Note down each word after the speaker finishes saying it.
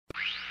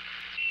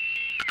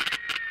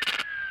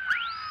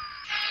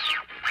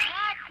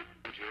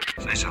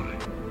They say,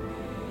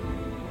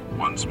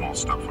 one small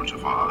step for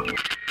Jafar.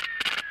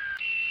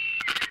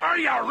 Are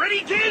you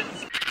ready,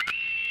 kids?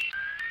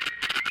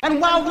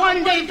 And while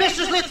one day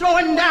viciously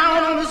throwing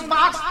down on his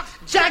box,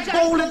 Jack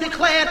boldly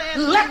declared,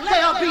 "Let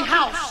there be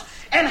house,"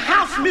 and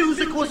house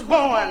music was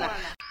born.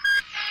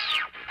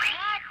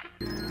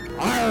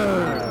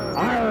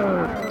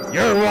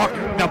 You're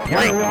walking the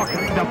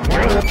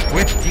plank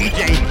with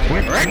DJ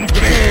Red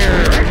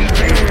Beard.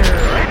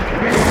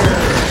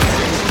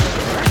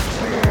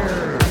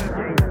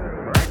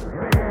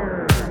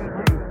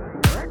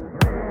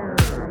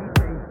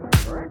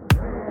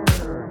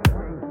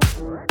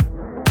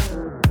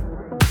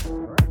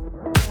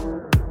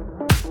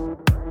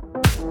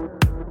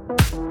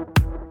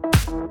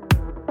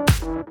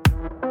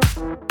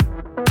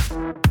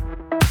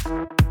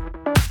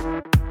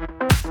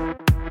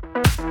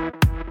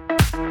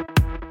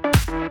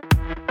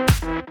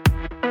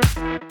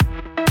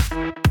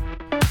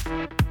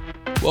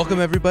 Welcome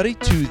everybody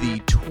to the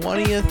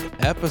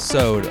 20th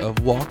episode of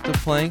Walk the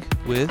Plank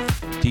with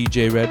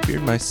DJ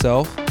Redbeard,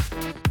 myself.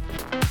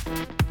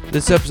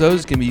 This episode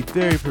is going to be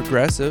very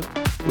progressive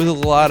with a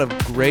lot of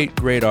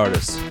great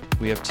artists.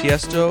 We have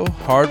Tiesto,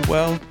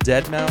 Hardwell,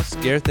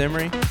 Deadmau5, Gareth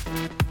Emery.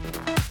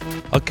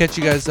 I'll catch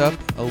you guys up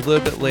a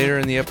little bit later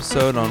in the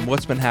episode on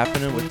what's been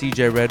happening with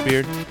DJ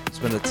Redbeard. There's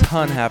been a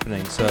ton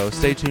happening, so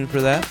stay tuned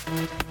for that.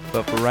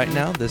 But for right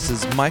now, this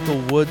is Michael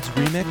Wood's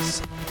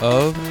remix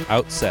of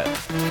Outset.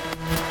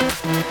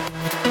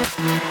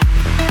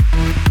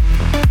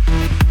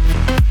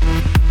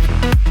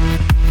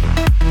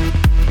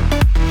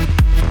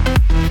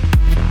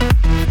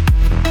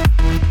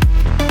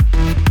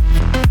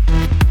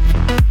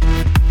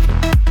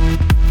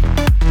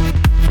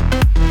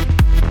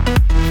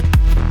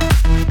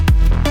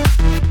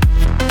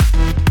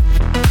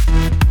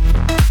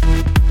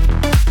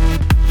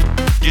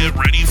 Get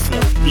ready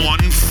for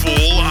 1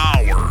 full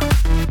hour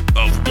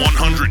of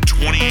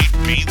 128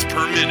 beats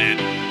per minute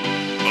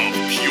of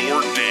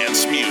pure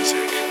dance music.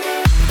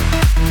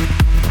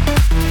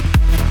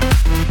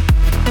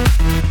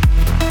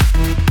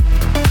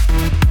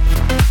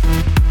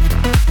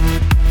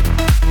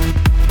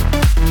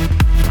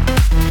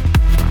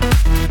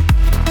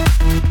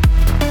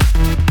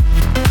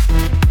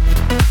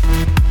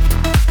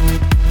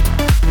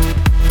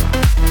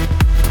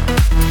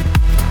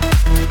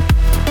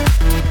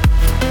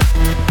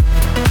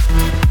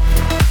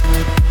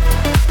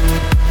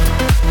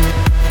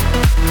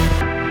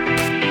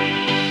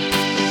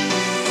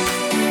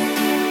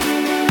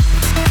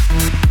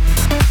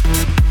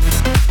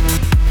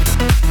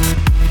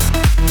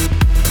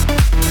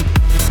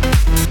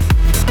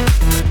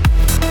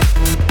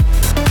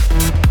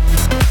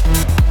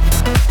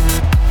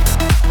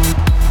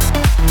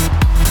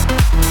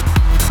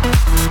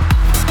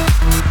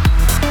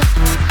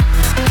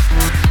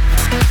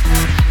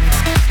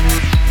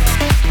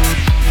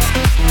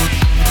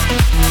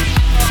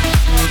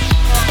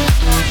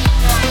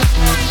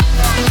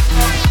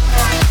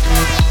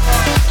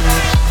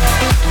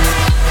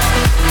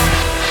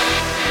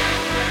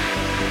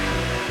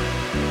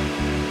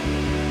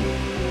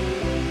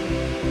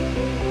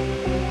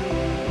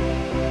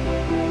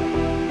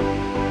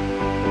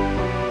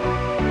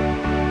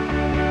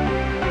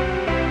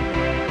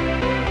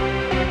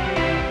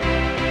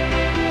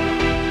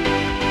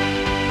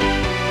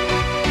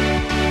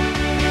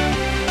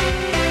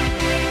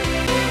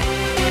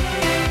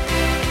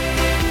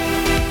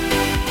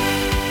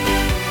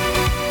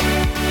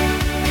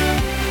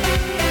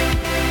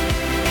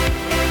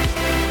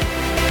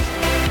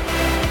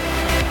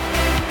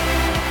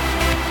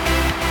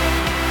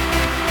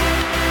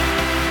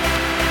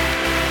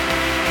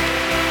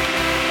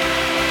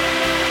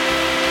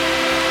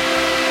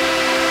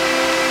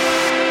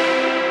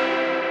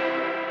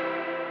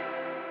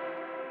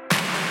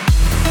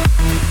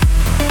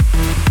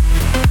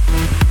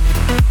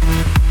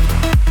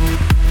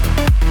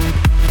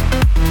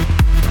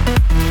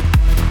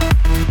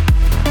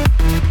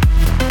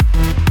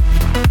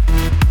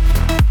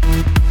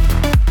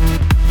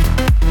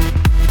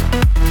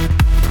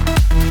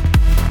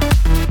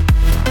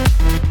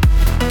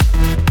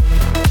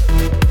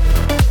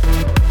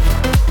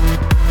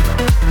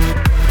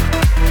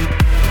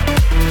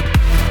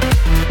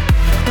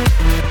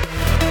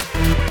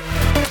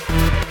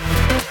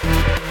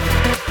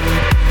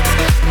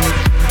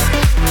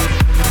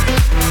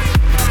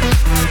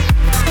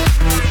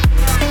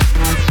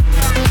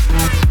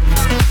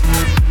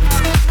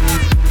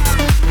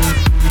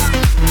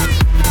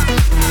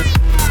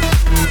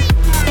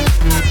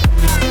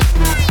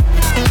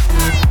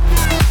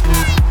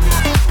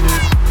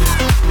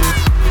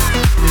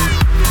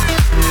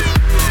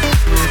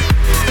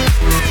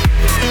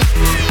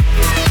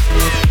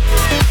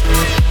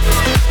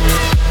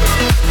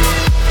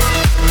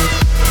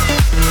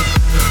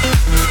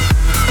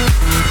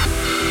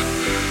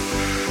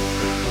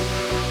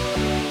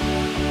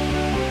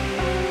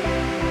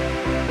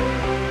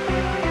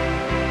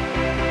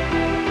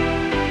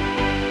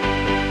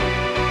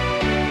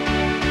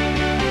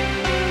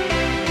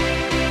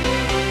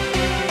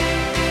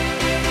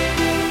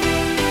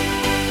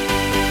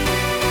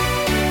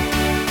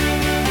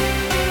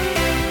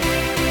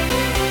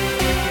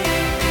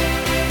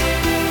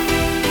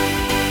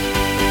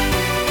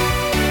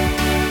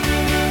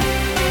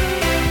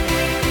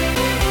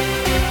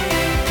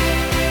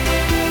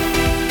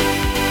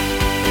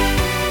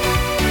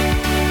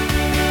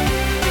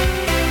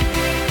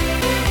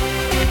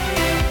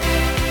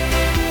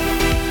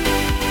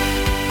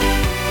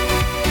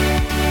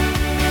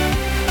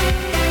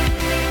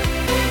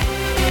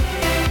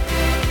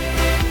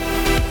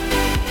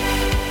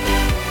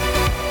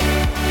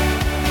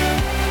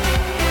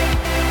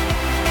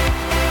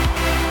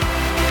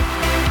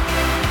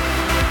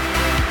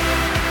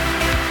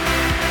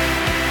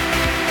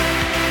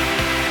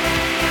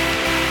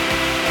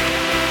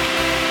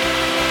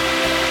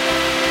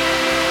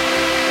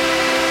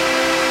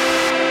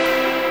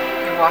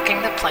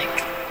 Walking the Plank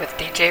with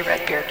DJ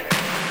Redbeard.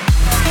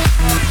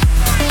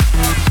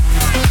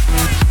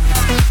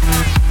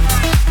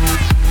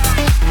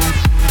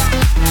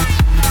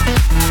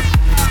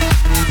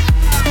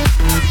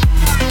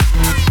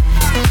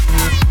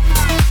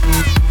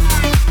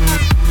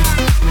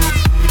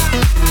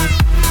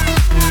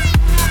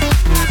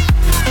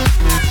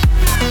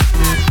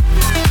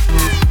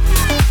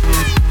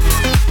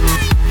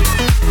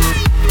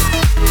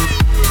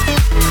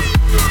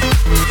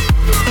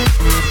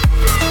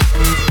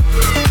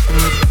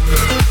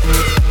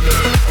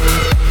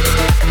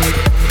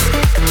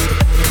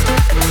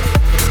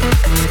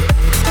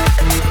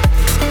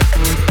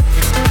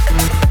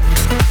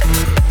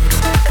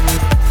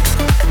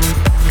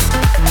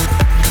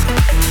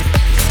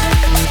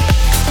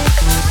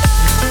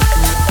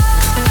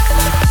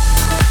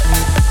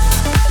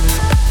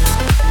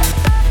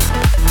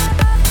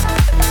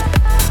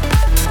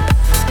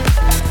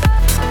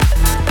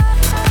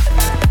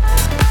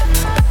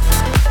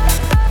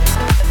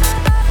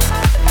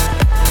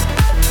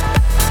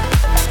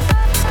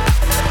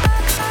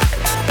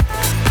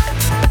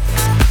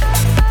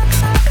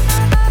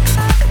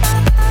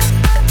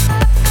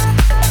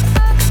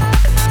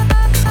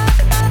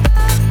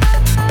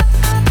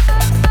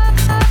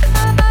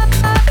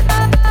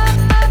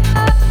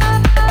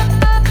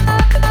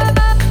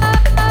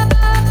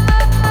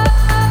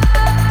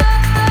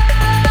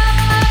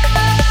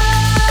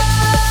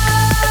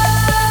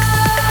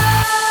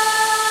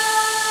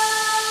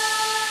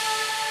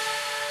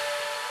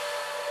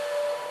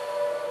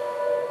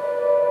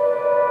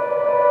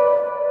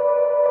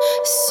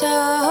 So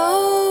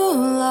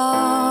long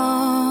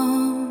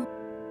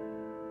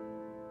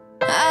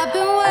I've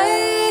been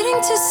waiting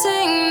to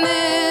sing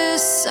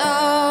this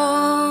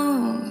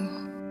song,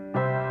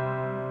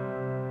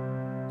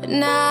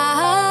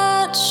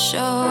 not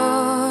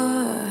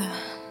sure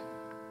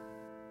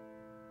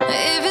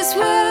if it's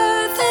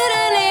worth it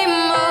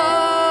anymore,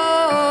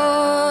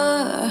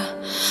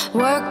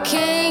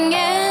 working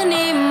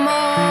anymore.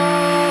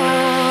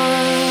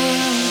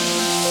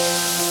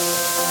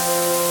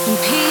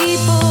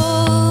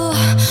 People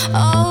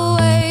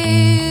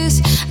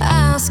always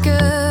ask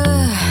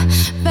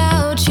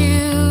about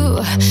you,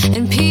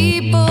 and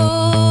people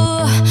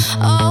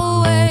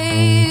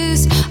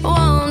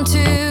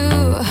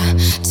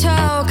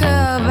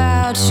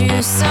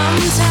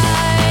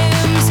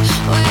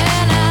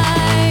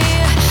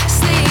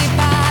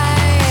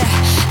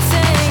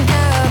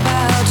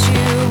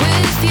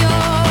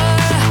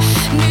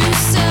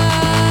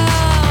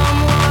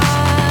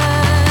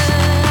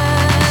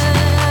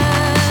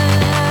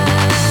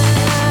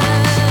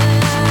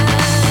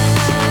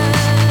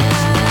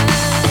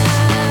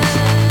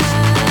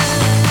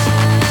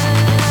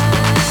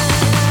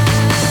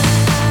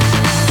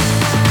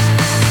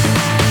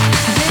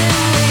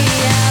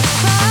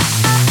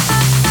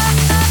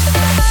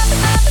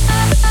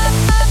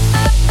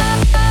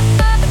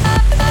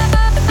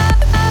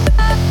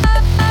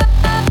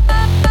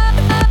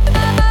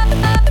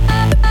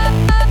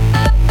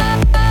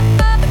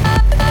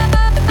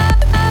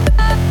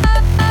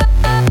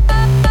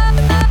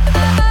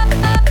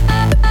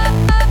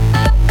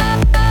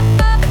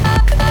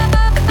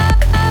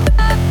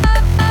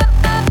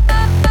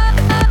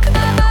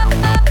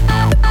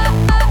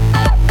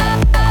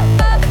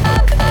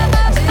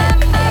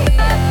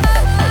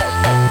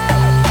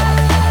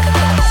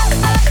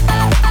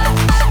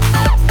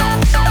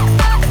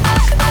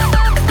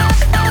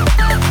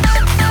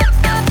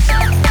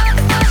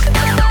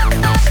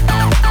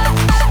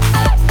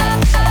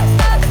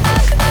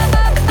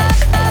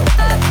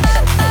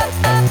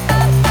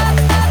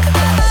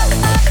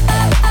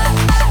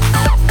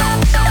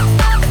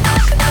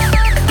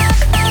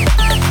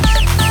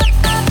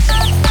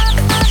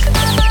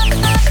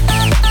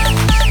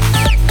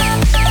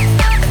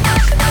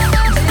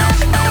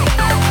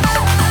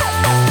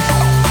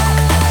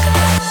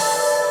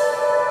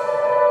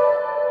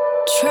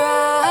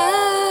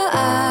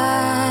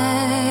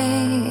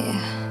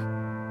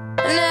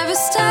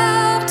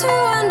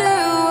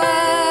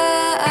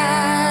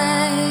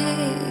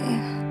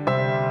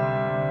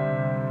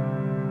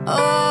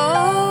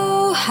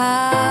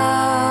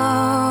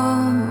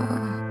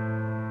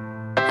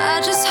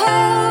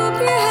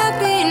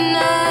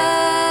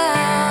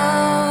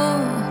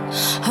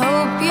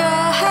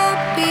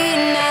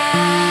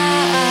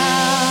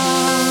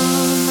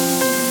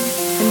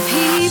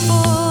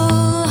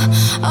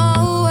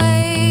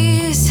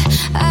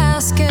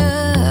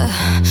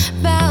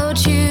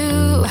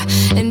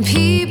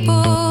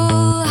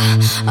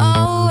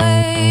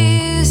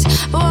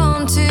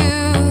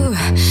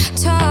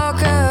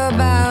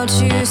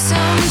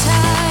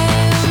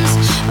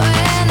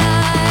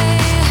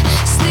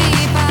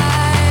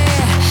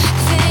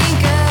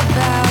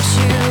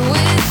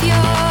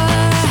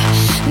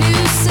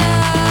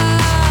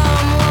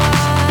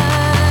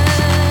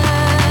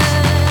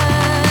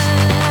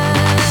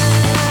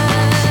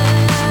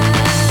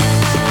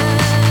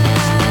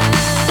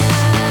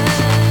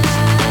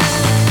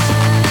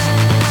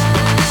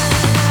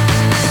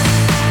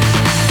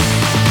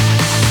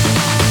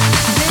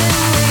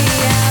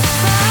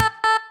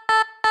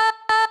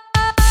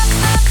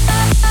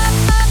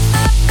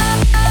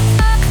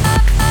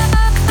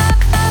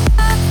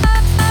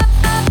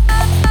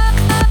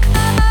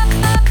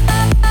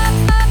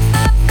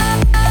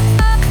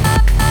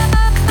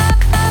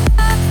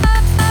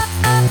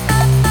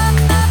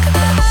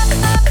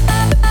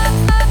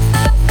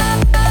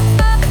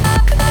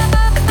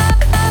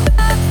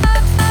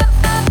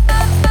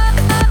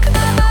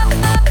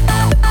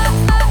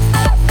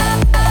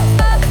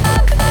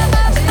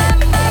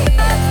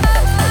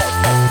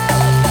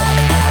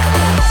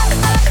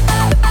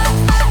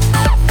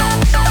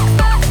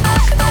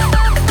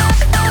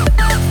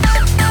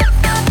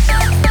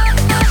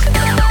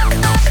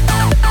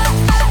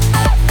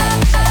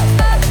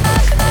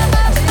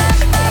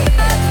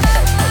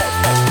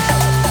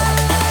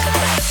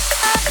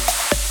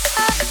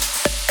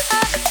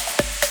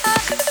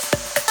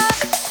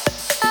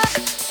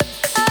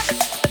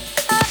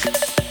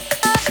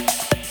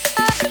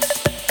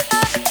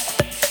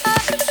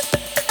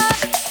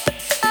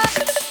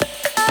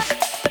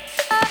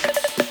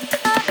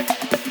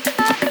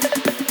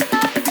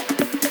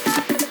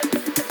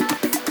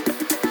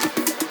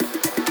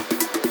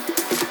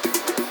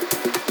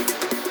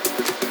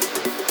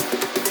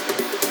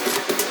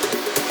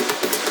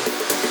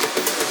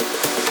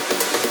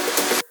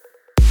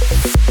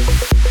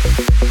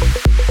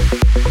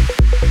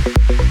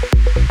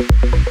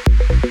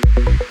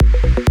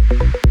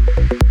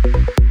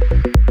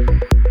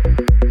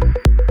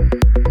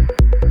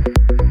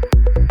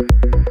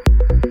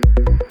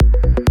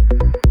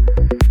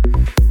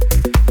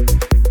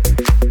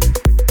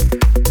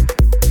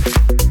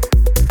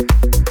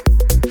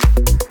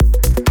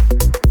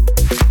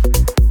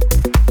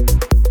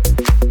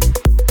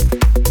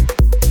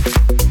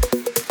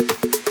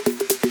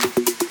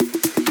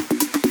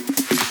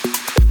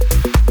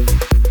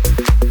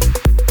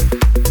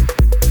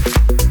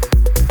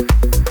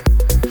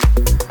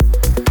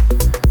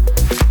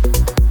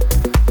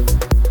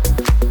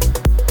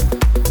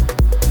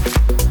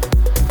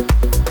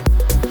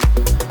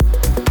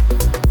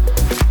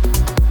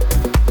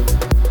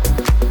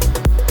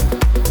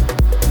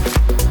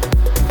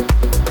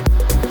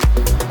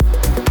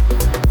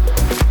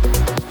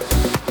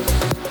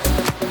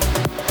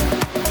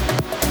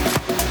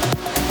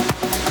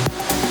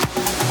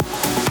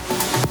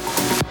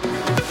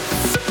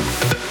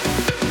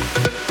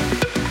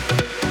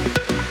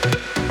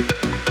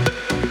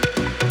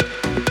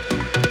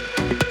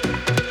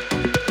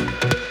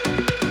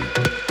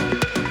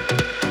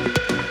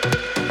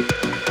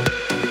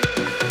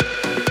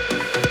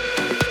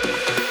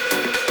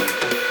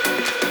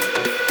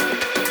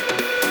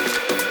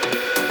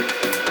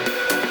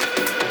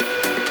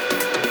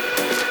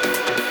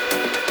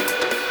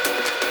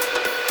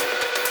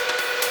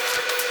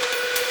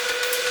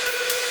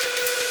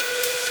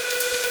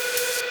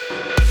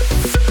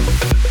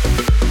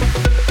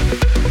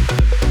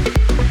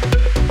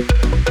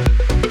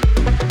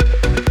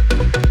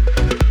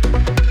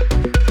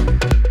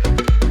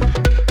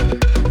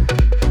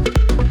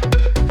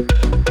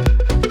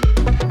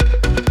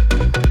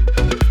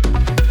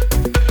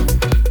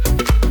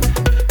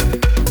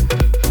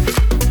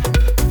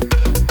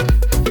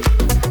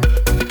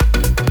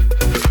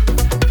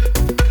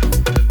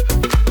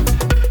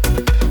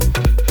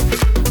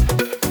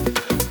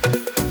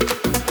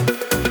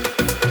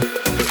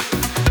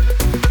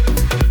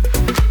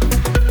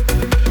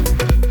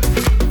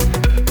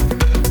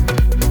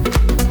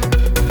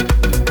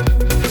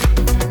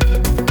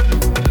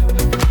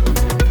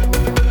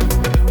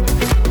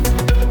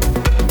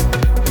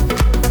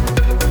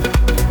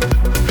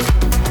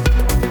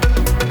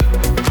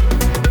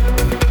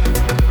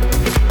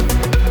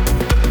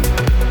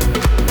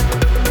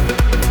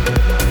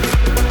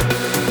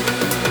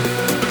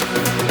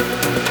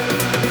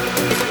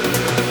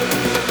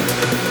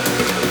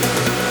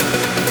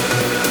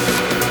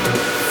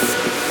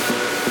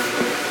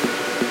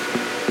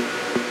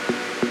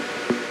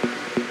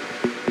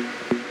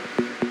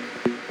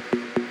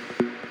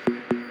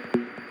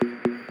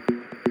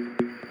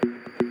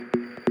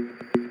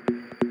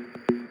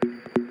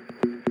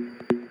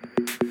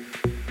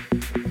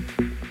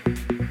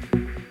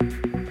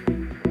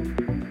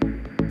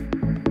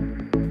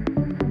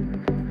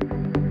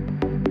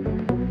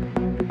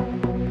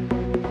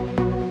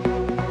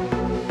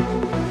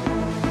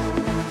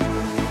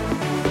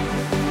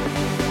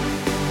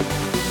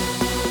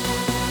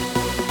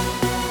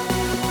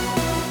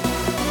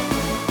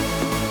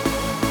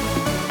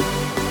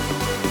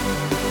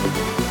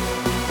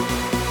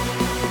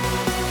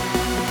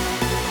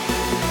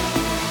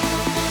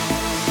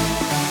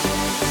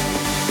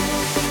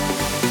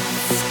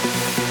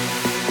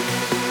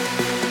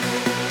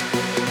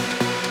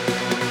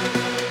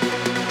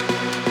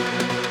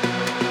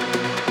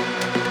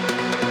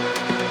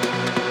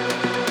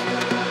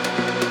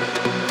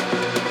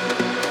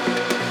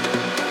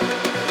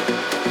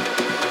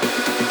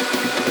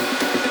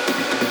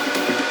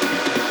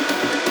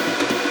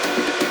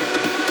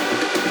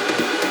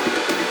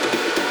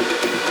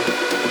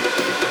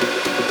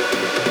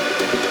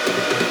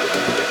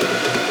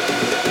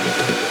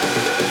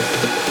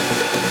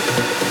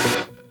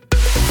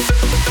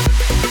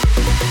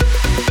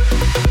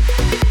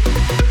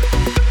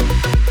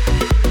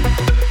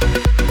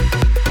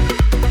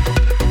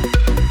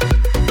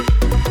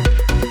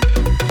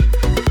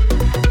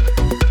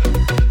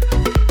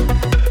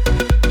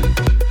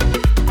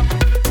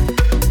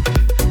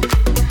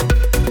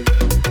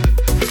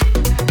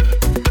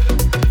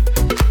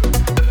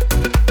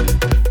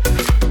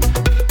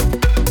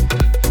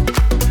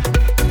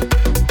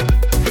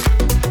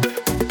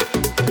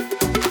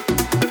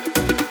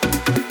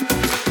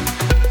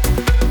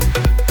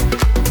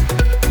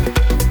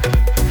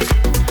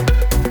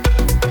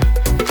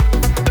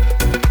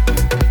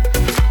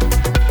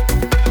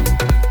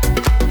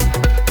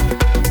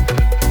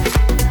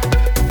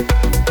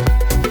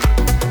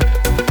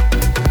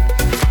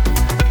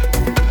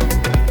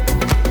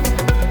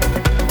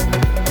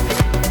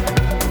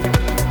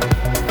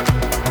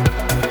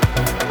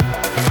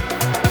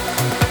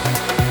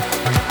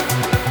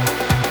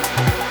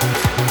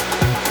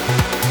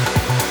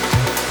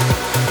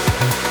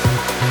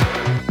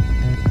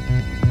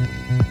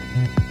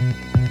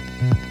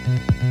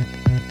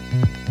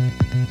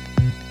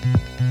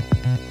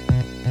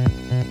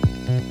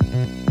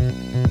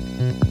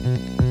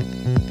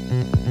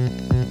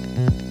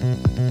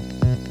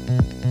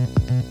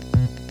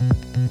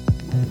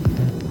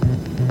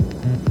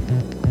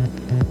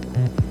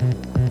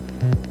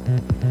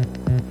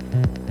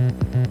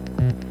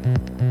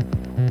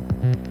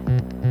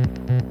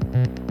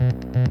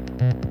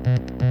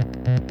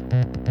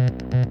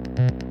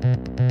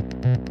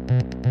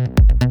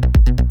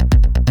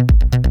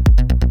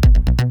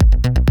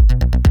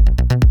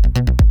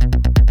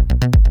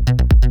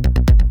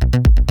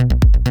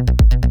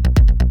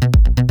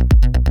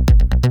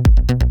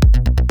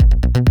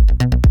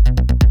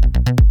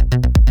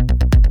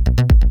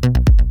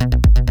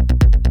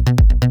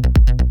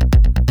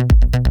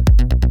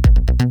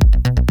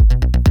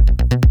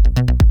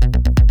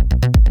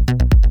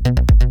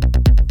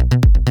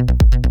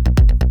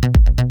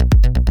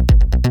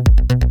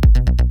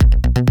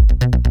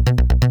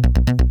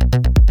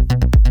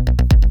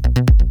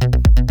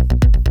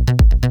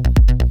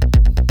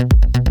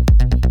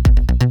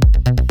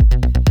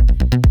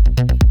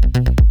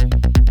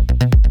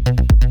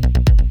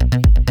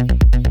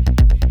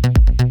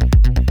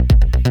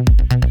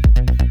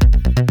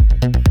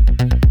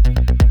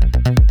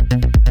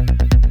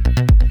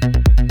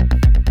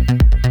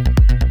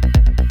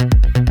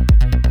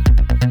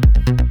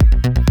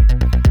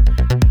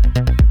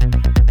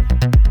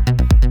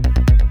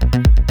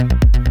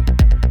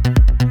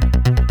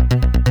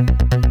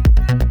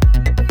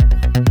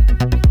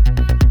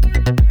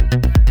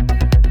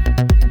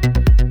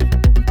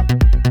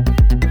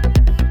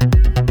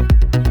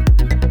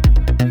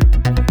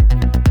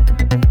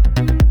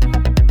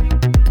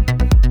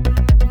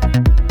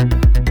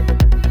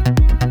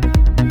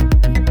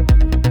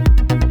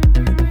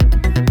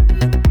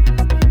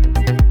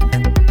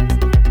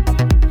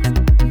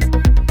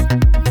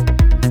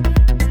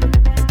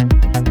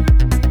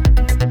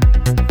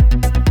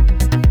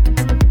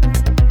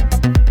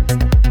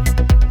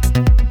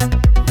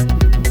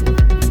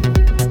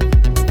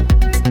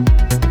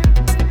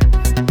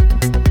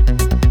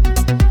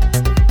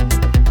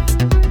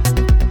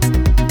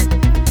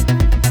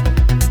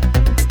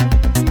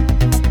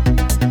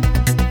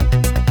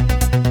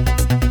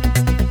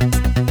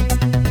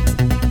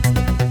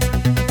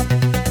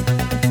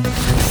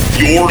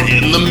You're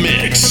in the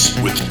mix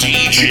with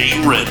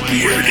DJ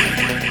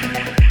Redbeard.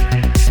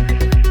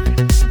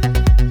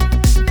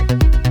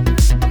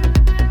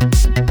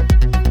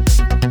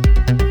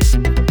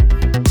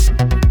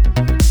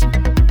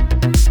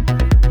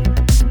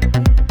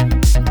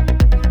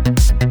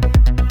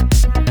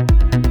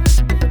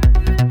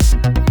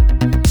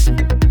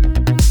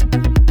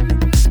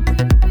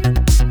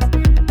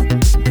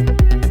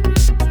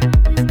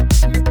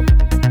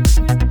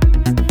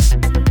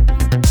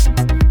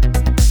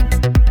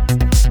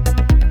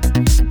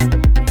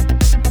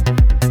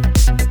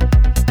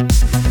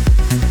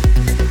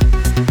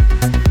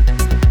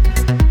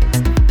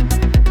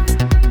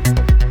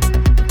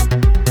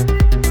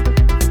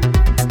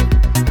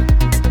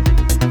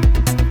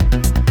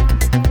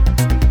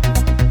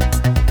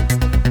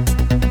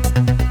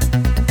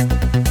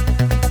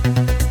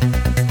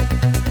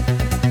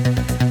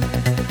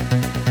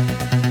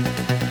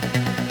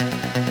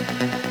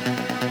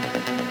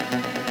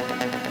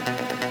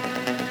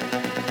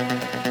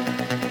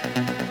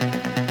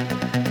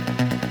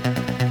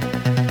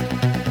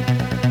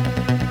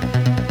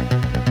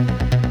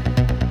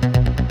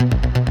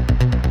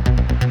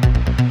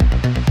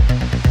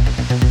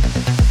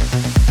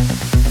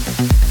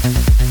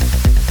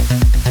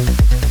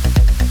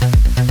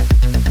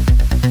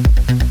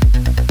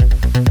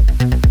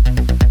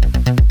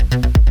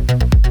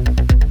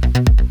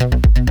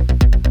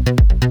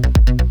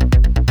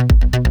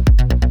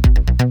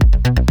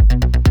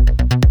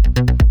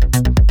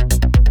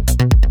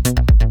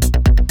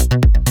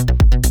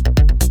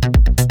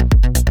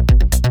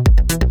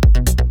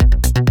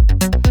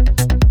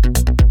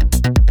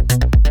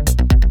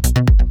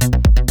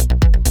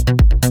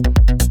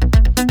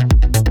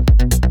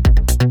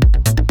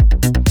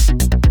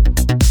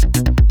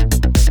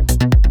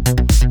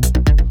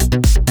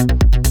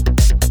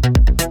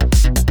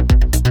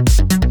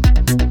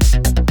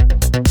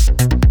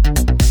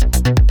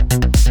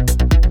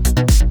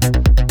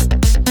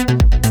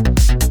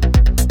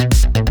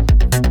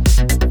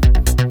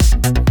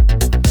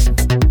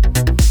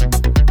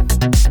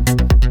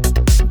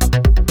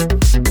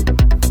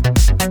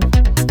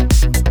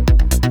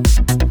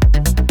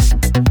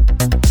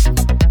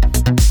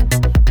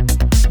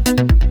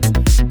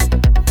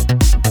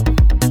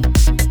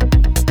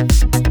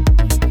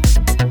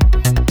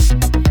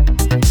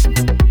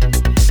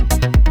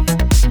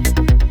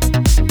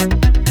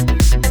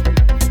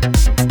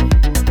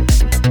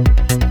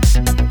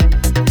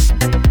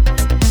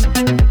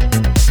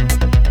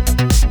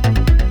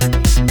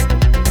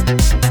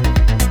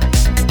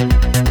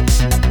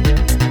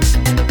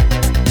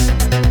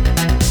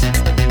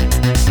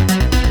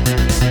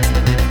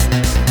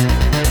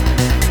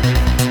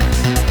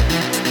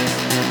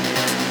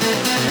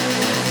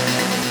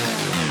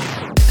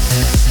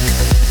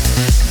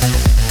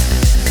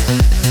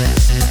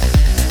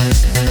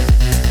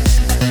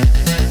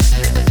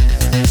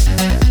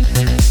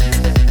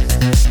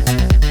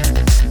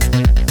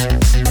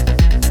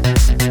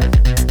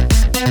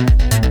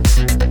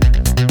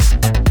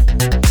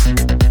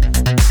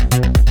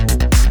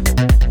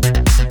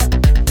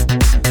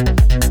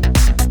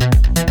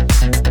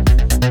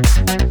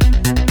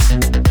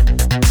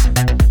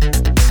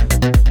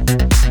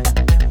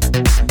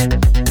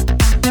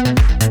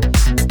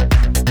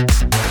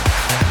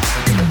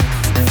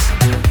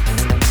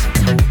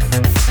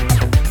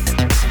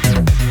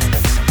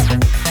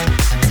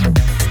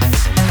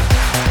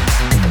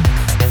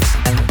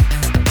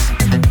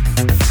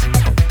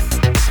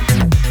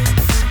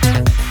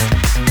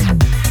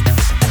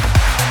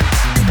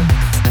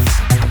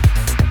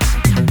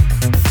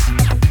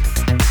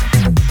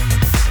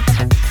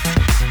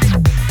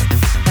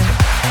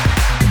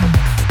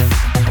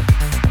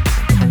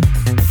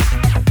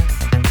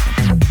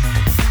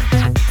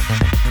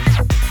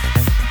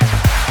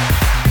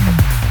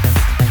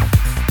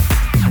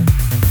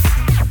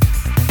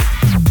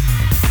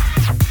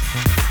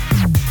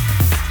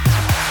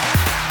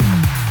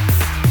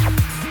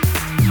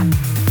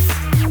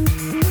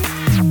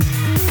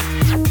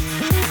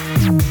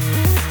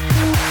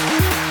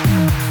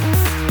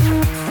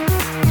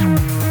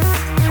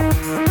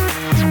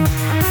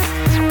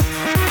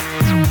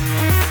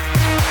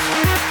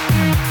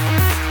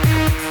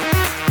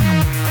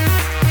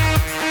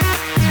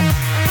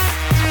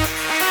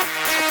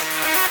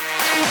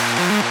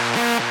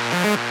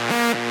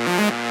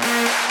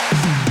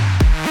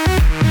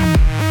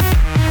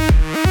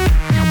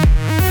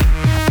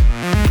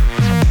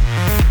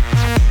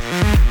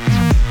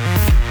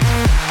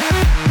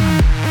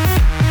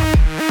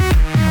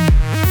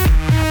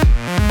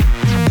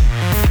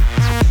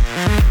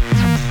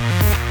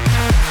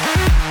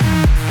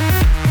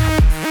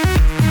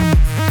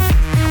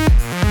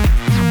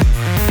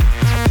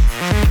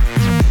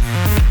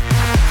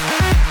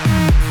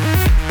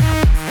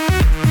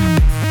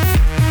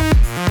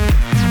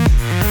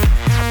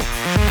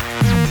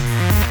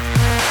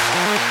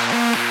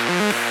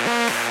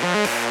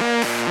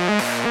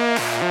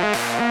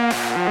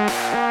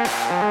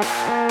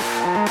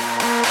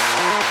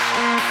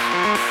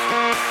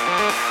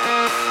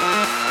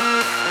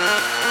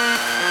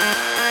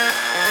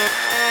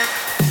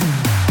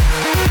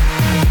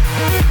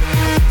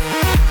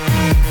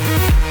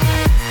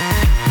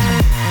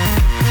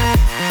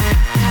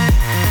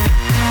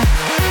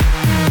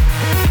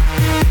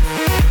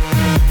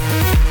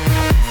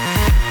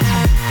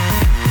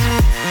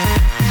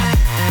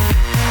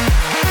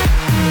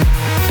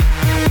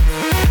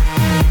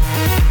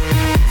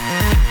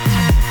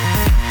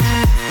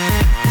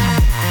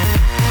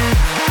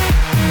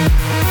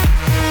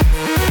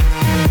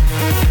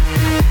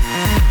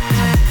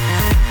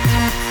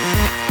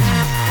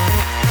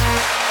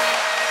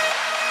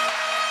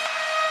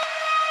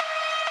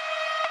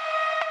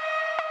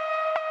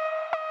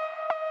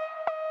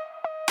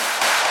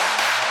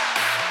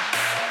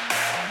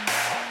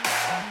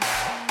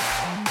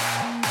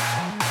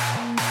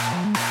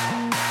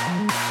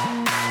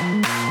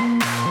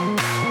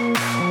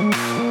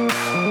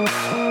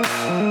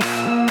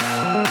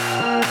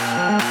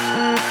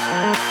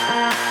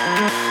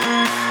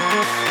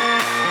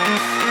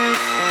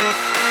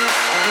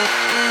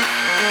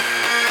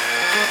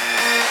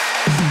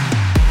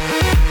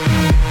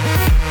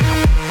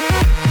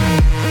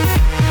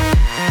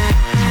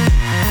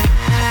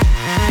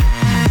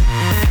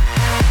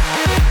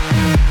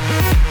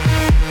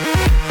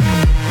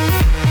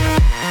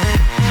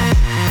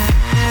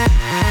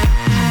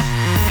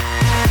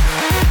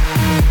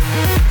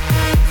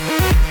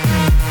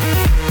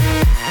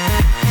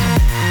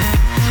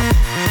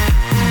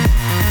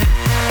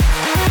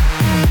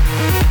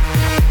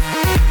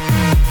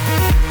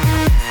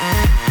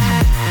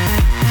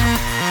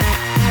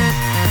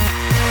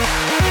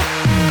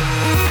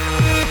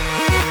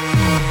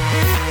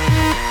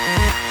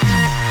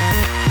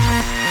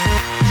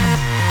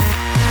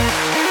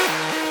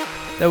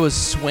 That was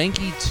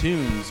Swanky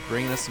Tunes,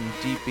 bringing us some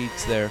deep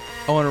beats there.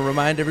 I want to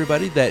remind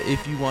everybody that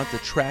if you want the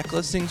track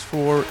listings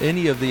for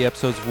any of the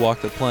episodes of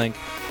Walk the Plank,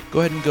 go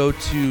ahead and go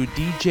to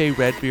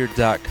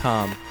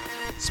djredbeard.com.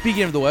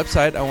 Speaking of the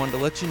website, I wanted to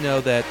let you know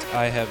that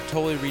I have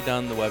totally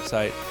redone the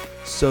website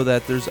so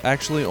that there's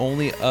actually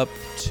only up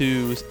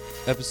to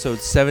episode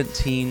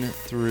 17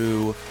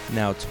 through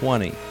now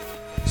 20.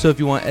 So if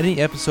you want any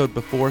episode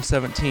before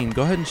 17,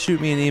 go ahead and shoot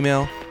me an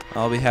email.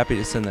 I'll be happy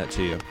to send that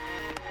to you.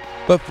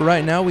 But for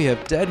right now, we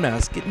have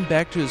Deadmau5 getting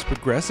back to his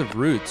progressive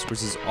roots,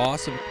 which is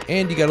awesome.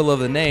 And you gotta love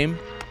the name.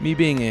 Me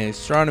being an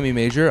astronomy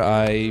major,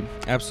 I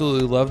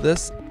absolutely love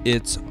this.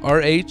 It's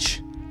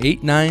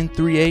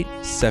RH8938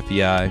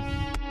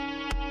 Cephei.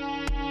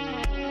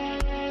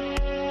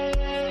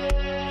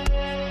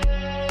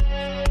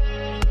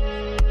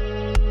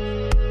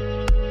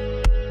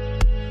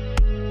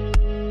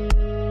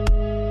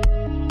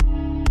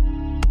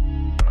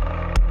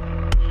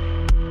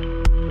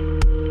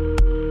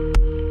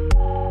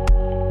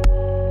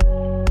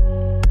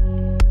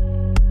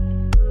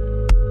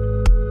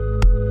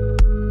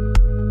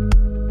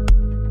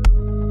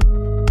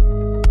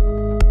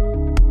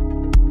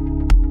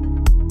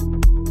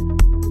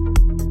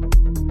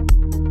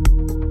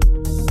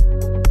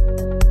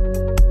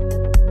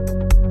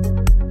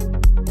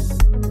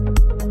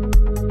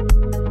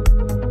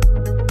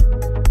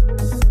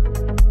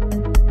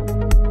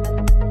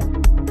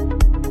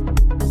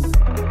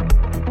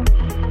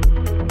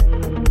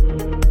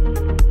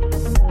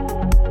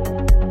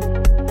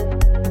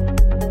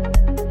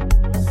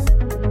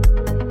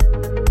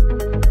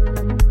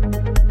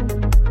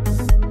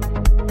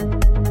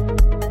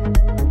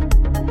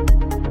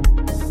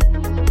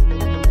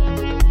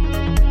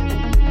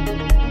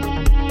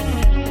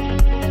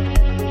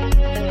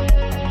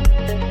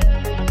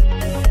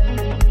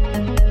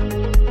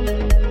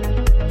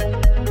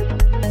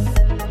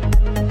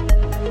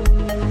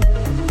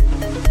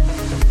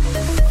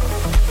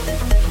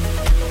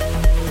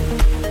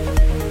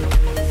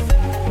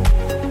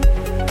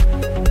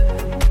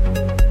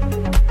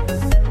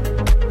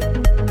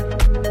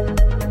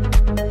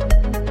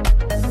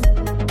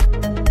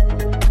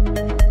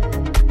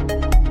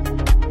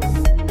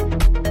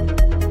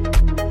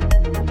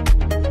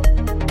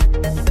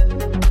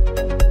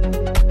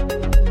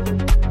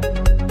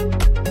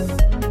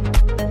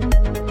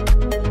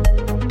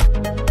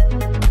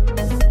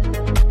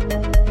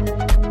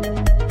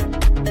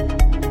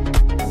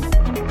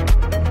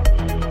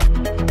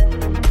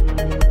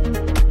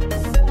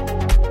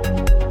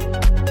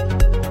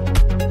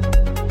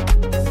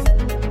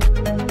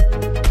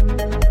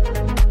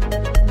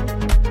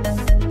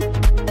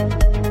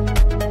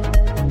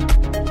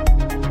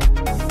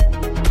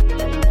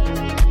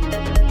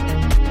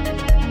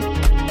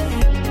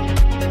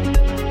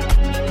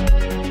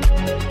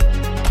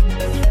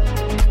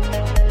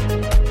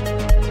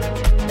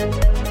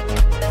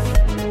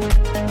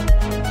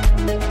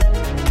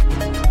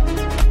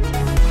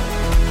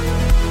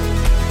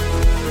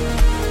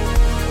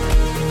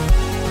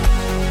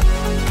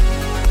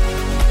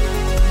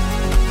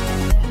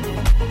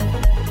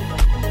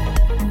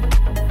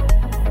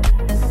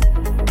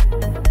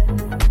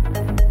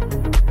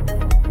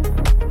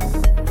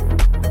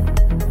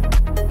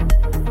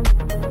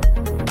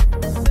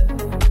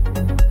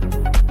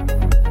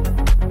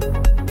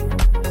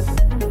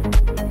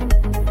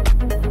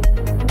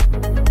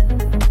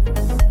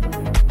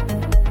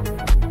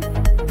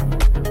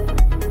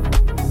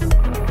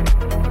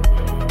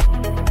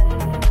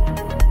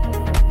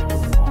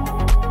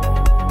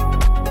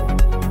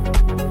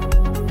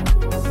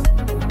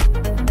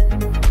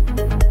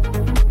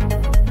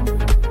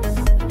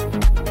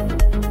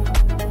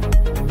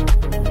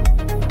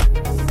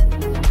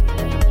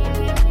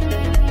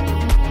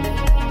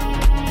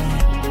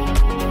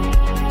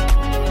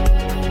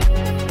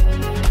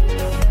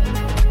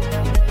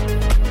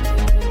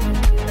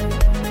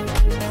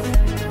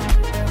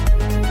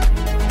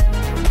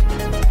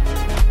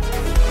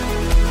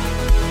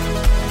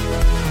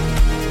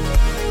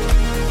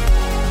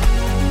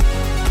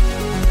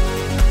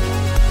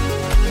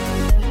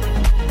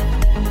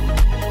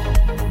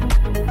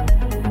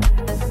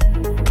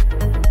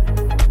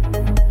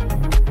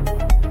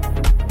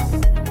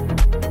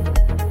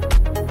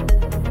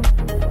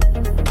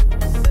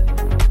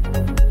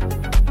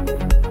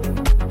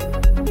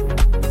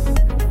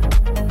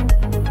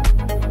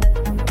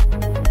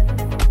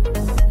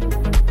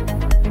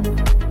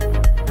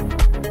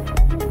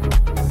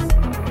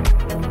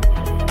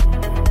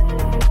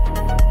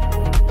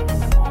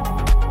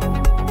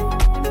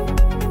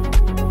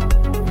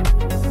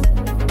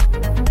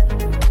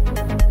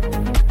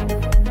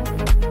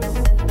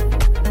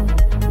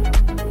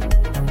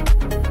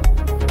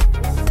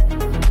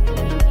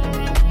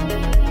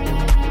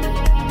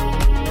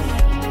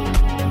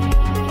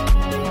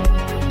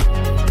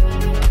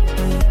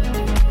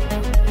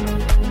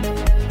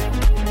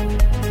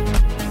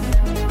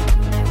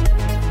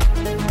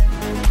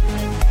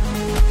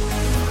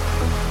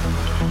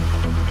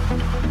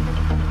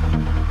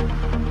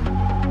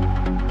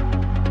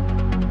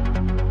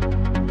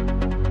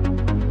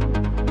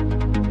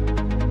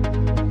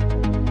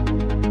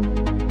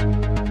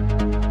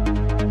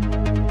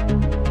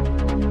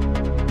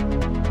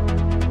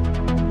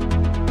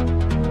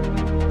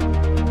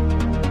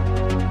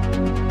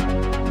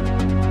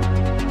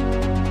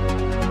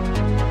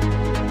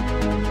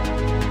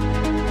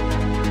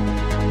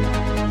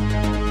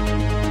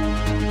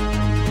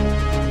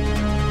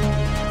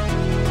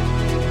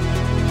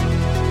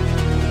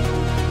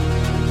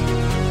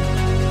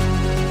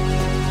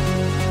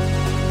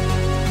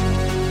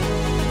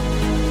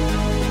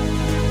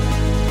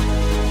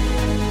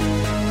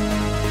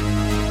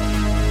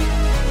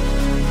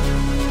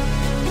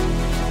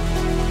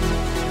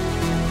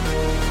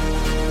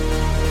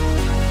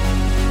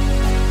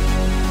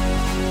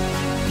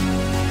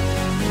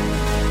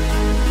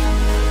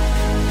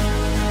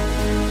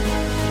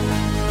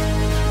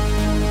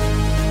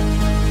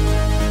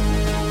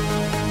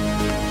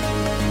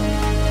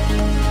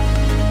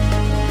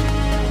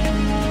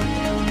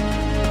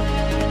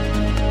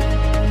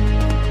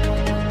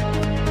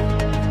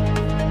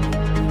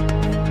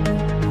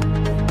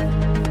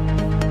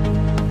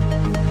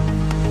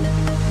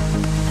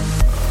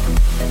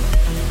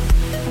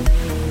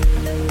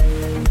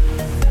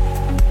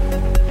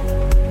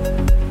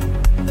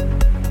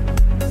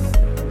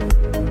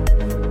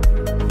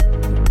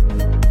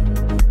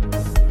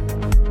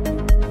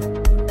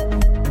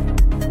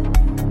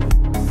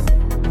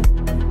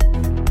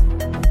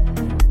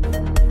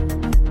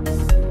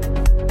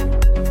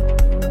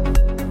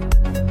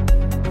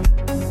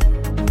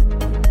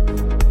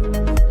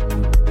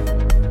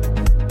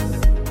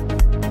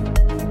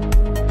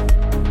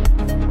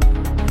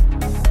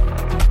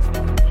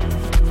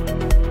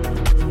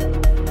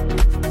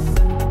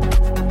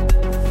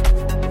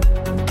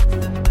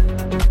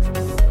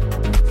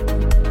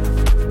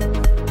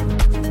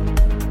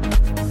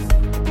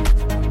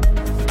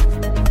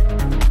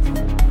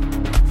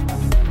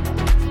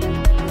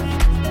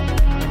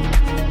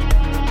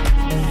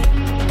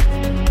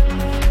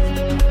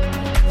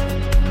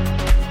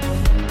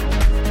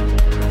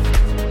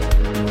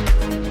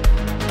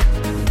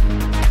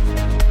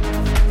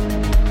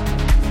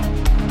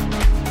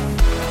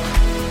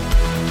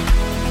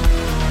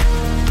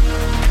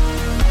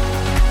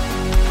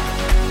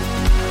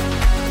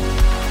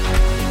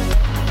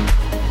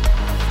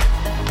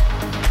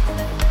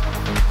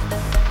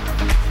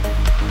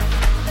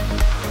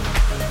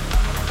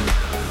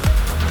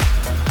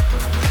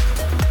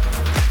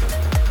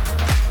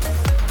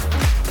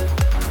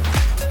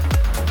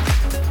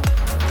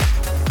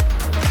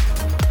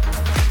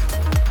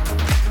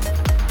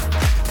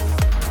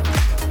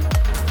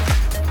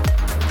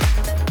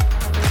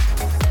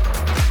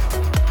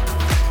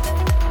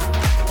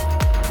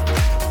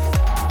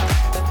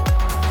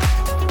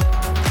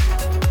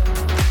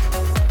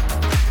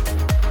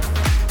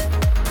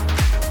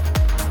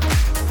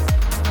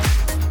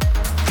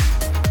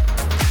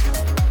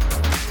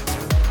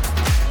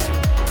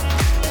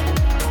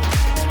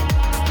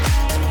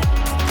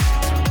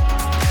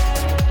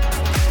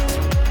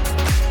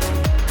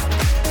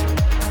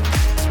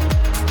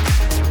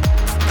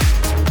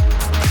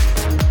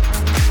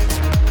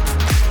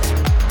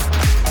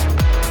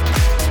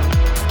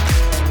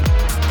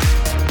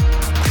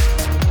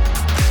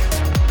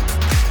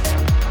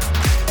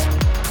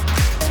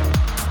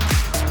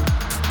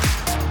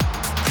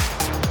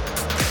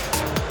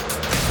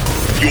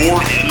 You're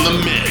in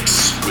the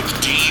mix with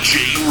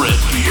DJ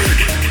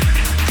Redbeard.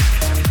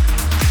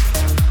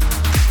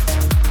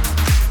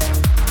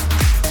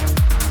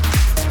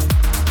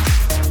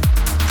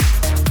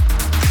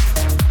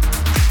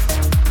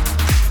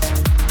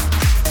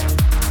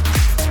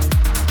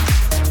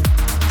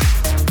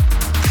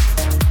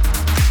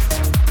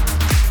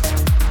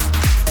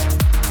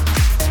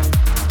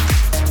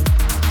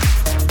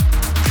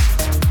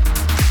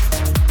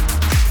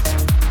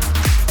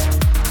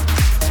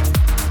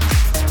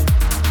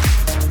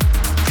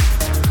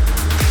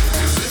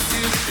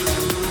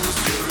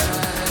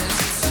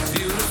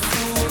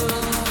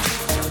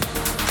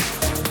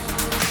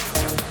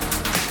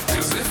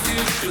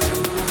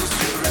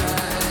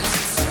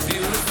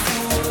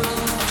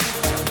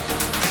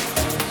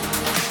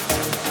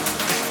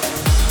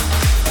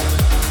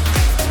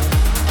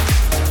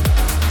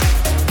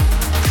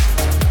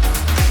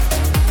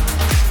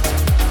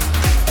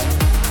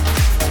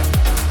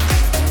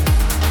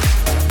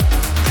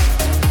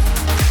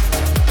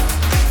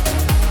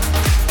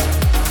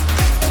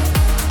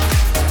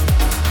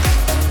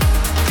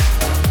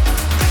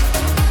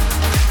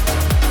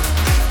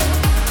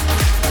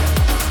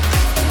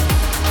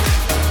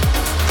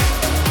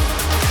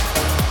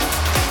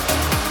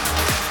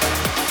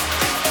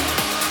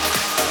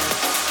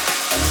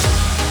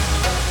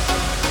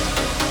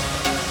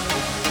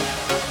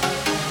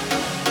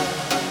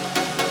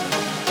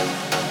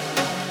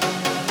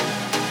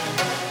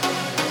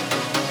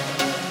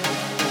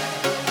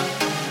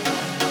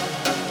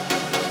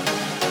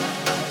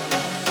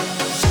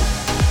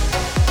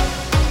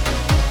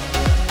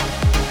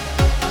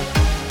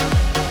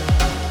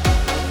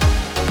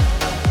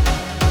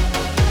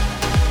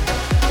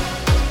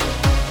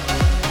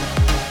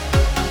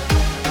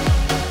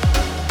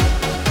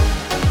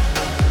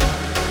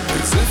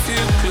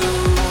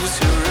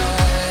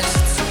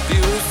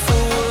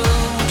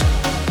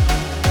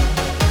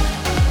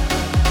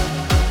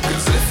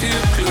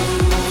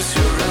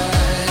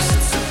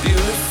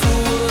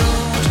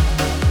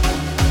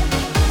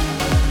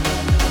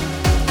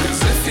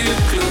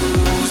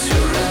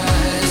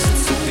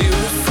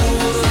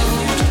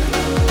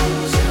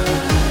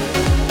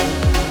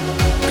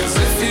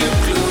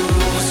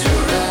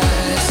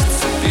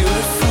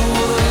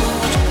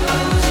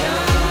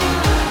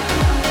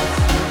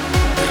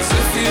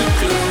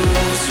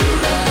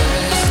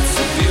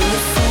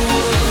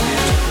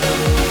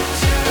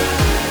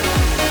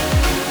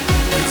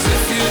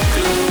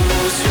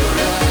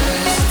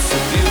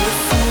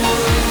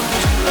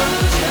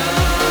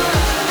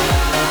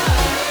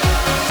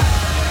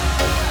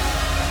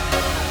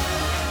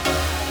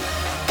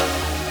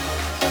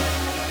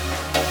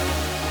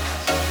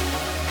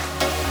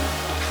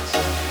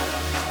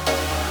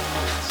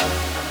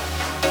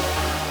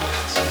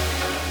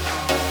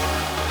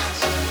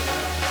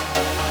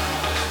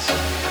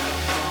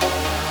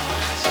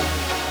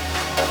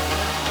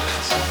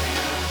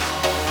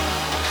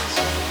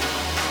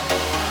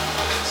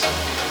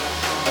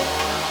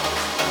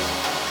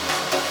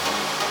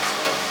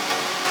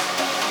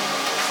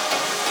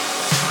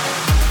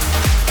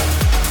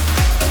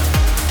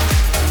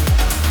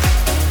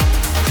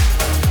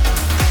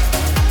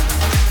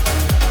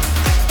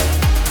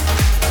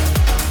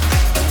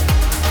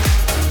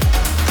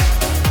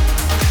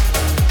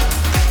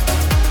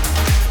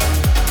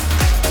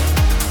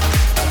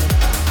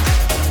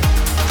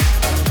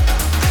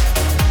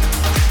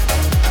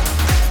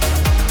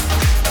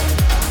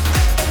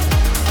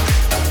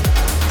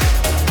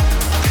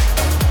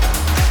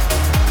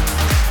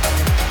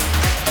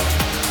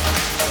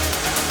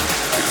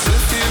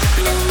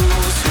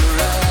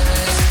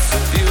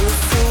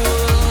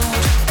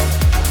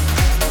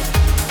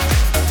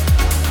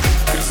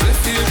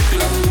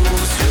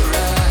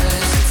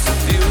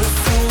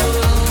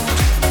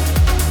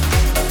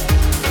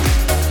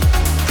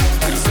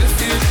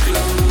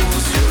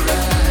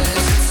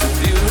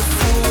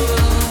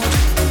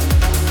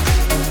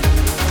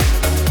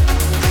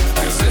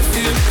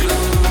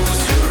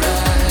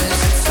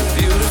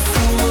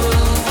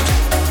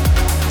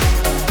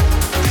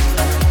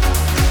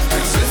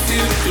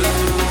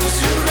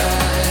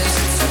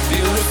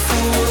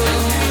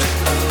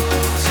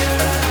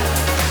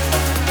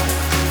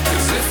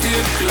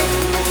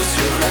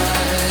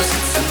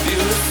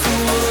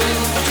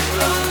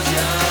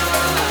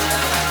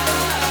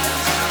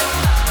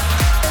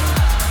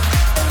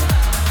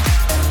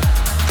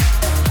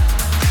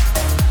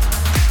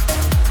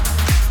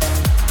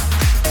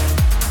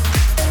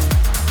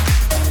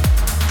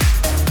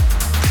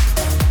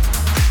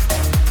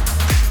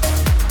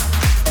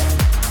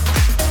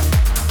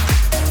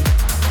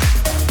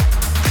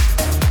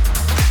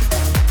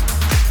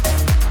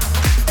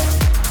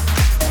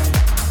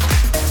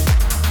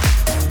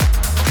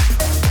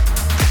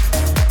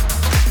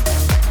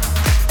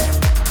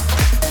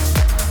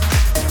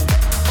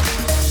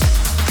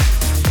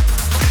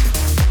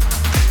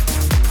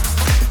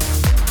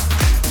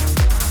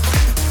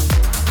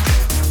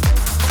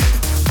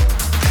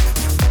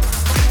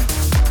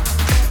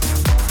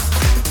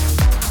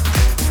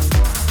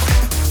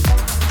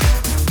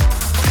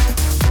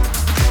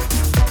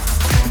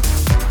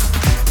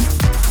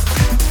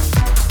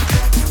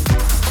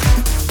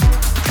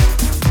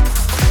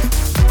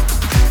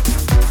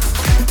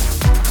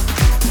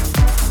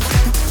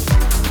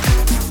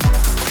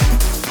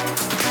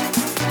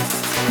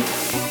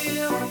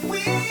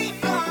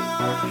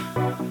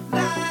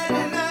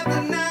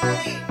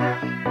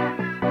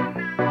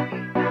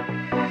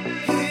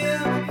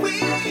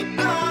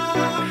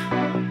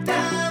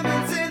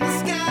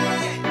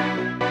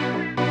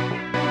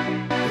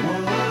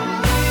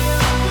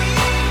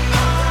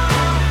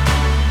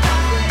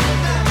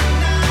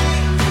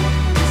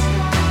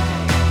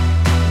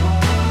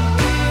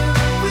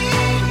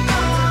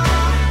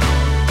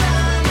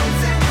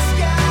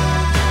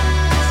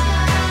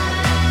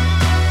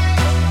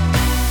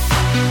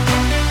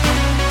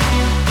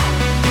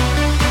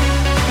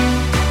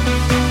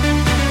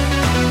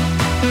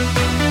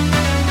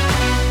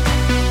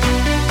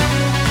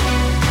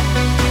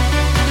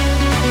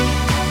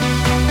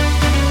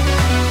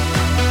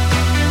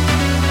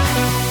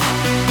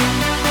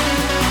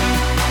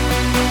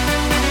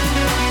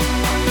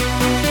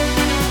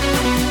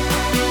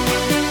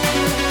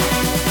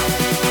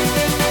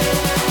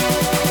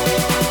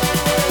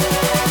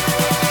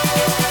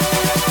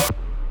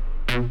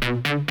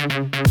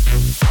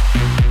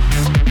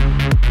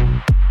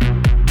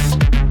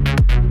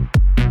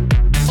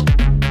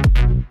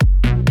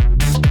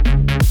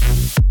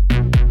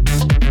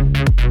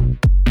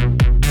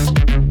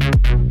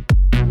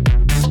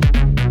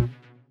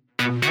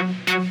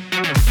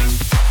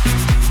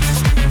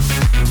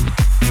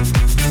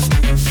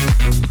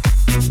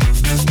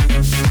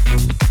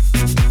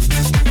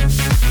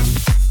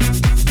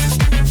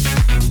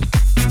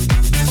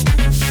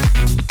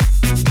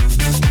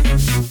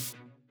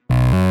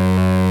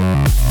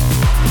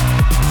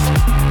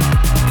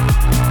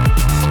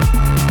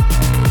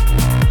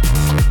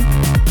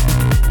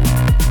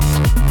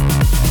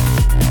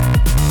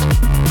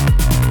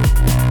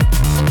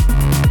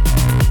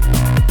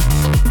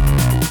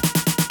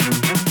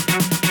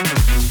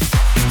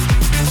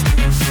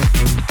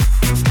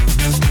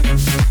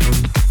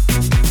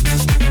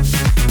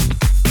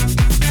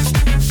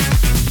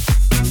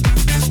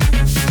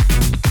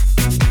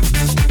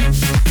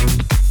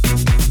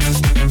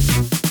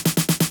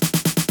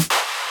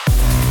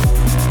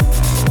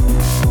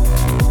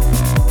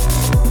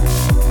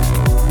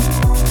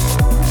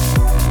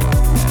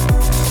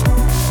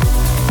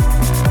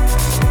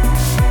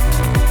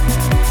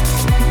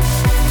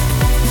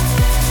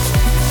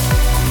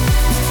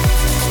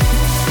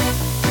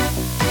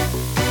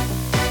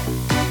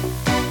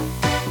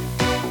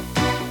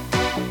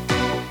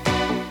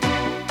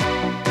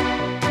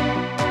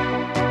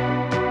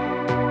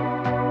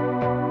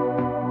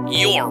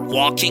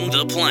 Walking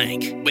the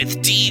Plank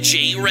with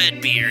DJ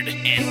Redbeard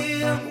and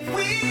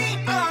We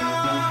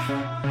are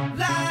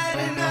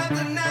lighting up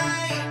the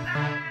night.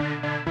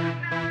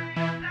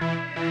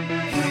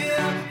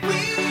 Here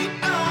we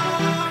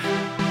are,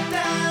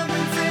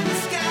 diamonds in the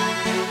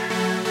sky.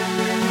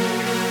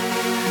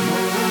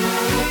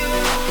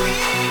 We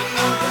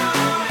are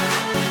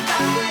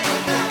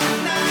lighting up the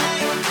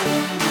night.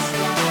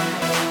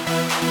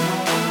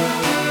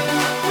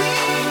 We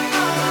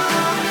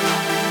are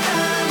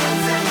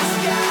diamonds in the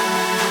sky.